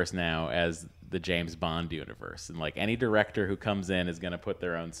universe now as the James Bond universe, and like any director who comes in is going to put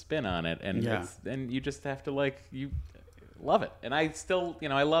their own spin on it, and and you just have to you love it. And I still,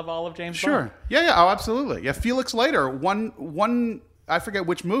 I love all of James Bond. Sure. Yeah. Oh, absolutely. Yeah. Felix Leiter, one. I forget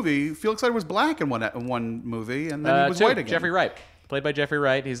which movie. Felix Leiter was black in one movie, and then he was white again. Jeffrey Wright. Played by Jeffrey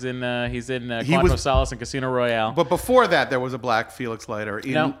Wright. He's in Quantum of Solace and Casino Royale. But before that, there was a black Felix Leiter.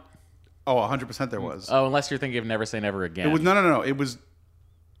 No. Oh, 100% there was. Oh, unless you're thinking of Never Say Never Again. It was no. It was.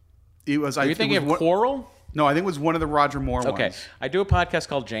 Are you thinking of Quarrel? No, I think it was one of the Roger Moore ones. Okay, I do a podcast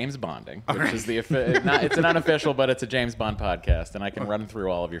called James Bonding, which is it's an unofficial, but it's a James Bond podcast, and I can run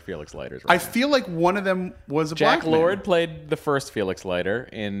through all of your Felix Leiters. I feel like one of them was a black Jack Lord played the first Felix Leiter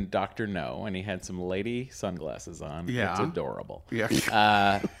in Dr. No, and he had some lady sunglasses on. Yeah. It's adorable.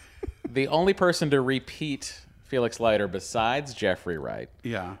 Yeah. The only person to repeat Felix Leiter besides Jeffrey Wright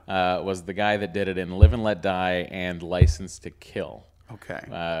was the guy that did it in Live and Let Die and License to Kill.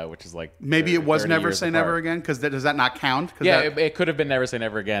 Okay. Which is like maybe it was Never Say Never Again, because does that not count? Yeah, it could have been Never Say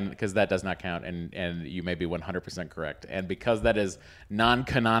Never Again, because that does not count, and you may be 100% correct. And because that is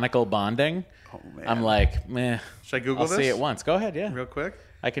non-canonical bonding, I'm like, meh. Should I Google this? I'll see it once. Go ahead, yeah. Real quick.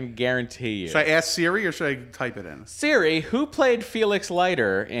 I can guarantee you. Should I ask Siri or should I type it in? Siri, who played Felix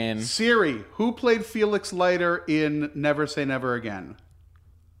Leiter in... Siri, who played Felix Leiter in Never Say Never Again?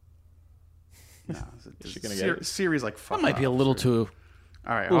 No, is she gonna get it? Siri's like, fuck. That might be a little too...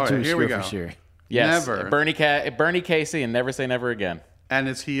 All right, here we go. Yes, Never. Bernie Casey and Never Say Never Again. And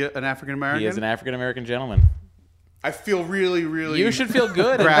is he an African American? He is an African American gentleman. I feel really, really. You should feel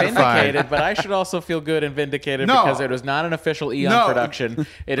good and vindicated, but I should also feel good and vindicated because it was not an official Eon production.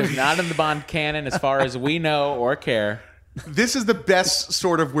 It is not in the Bond canon as far as we know or care. This is the best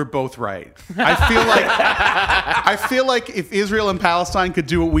sort of we're both right. I feel like if Israel and Palestine could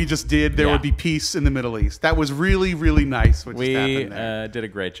do what we just did, there would be peace in the Middle East. That was really, really nice. What just happened there. Did a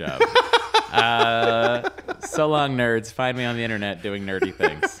great job. So long, nerds. Find me on the internet doing nerdy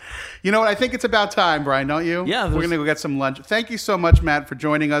things. You know what? I think it's about time, Brian, don't you? Yeah. We're going to go get some lunch. Thank you so much, Matt, for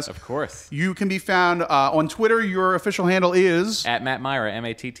joining us. Of course. You can be found on Twitter. Your official handle is... At Matt Myra,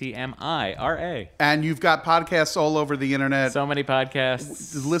 MattMira. And you've got podcasts all over the internet. So many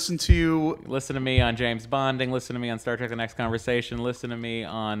podcasts. Listen to you. Listen to me on James Bonding. Listen to me on Star Trek The Next Conversation. Listen to me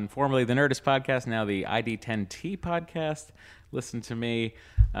on formerly the Nerdist podcast, now the ID10T podcast. Listen to me.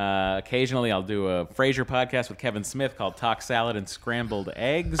 Occasionally, I'll do a Frasier podcast with Kevin Smith called Talk Salad and Scrambled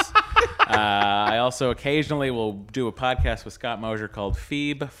Eggs. I also occasionally will do a podcast with Scott Mosier called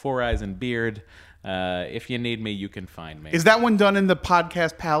Phoebe, Four Eyes and Beard. If you need me, you can find me. Is that one done in the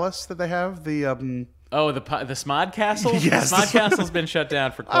podcast palace that they have? The the Smod Castle? Yes. The Smod Castle's been shut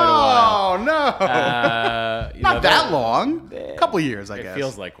down for quite a while. Oh, no. Not that long. A couple years, I guess. It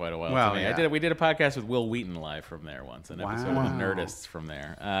feels like quite a while to me. Yeah. We did a podcast with Will Wheaton live from there once, an episode of the Nerdists from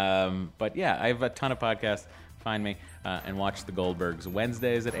there. But yeah, I have a ton of podcasts. Find me and watch The Goldbergs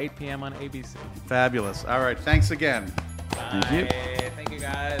Wednesdays at 8 p.m. on ABC. Fabulous. All right. Thanks again. Bye. Thank you. Thank you,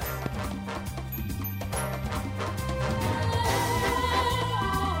 guys.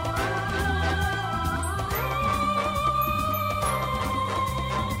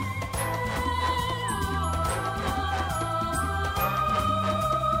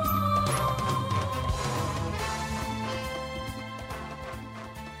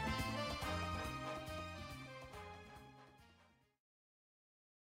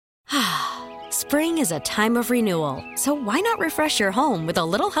 Spring is a time of renewal, so why not refresh your home with a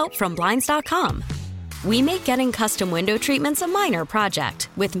little help from Blinds.com? We make getting custom window treatments a minor project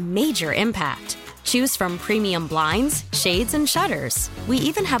with major impact. Choose from premium blinds, shades, and shutters. We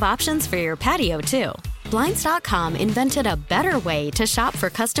even have options for your patio, too. Blinds.com invented a better way to shop for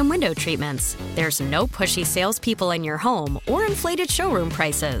custom window treatments. There's no pushy salespeople in your home or inflated showroom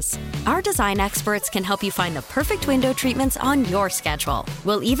prices. Our design experts can help you find the perfect window treatments on your schedule.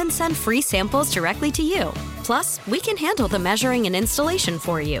 We'll even send free samples directly to you. Plus, we can handle the measuring and installation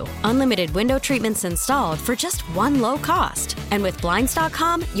for you. Unlimited window treatments installed for just one low cost. And with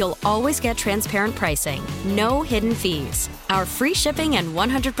Blinds.com, you'll always get transparent pricing. No hidden fees. Our free shipping and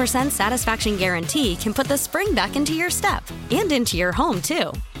 100% satisfaction guarantee can put the spring back into your step and into your home,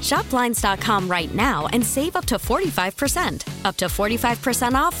 too. Shop Blinds.com right now and save up to 45%. Up to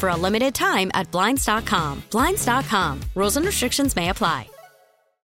 45% off for a limited time at Blinds.com. Blinds.com. Rules and restrictions may apply.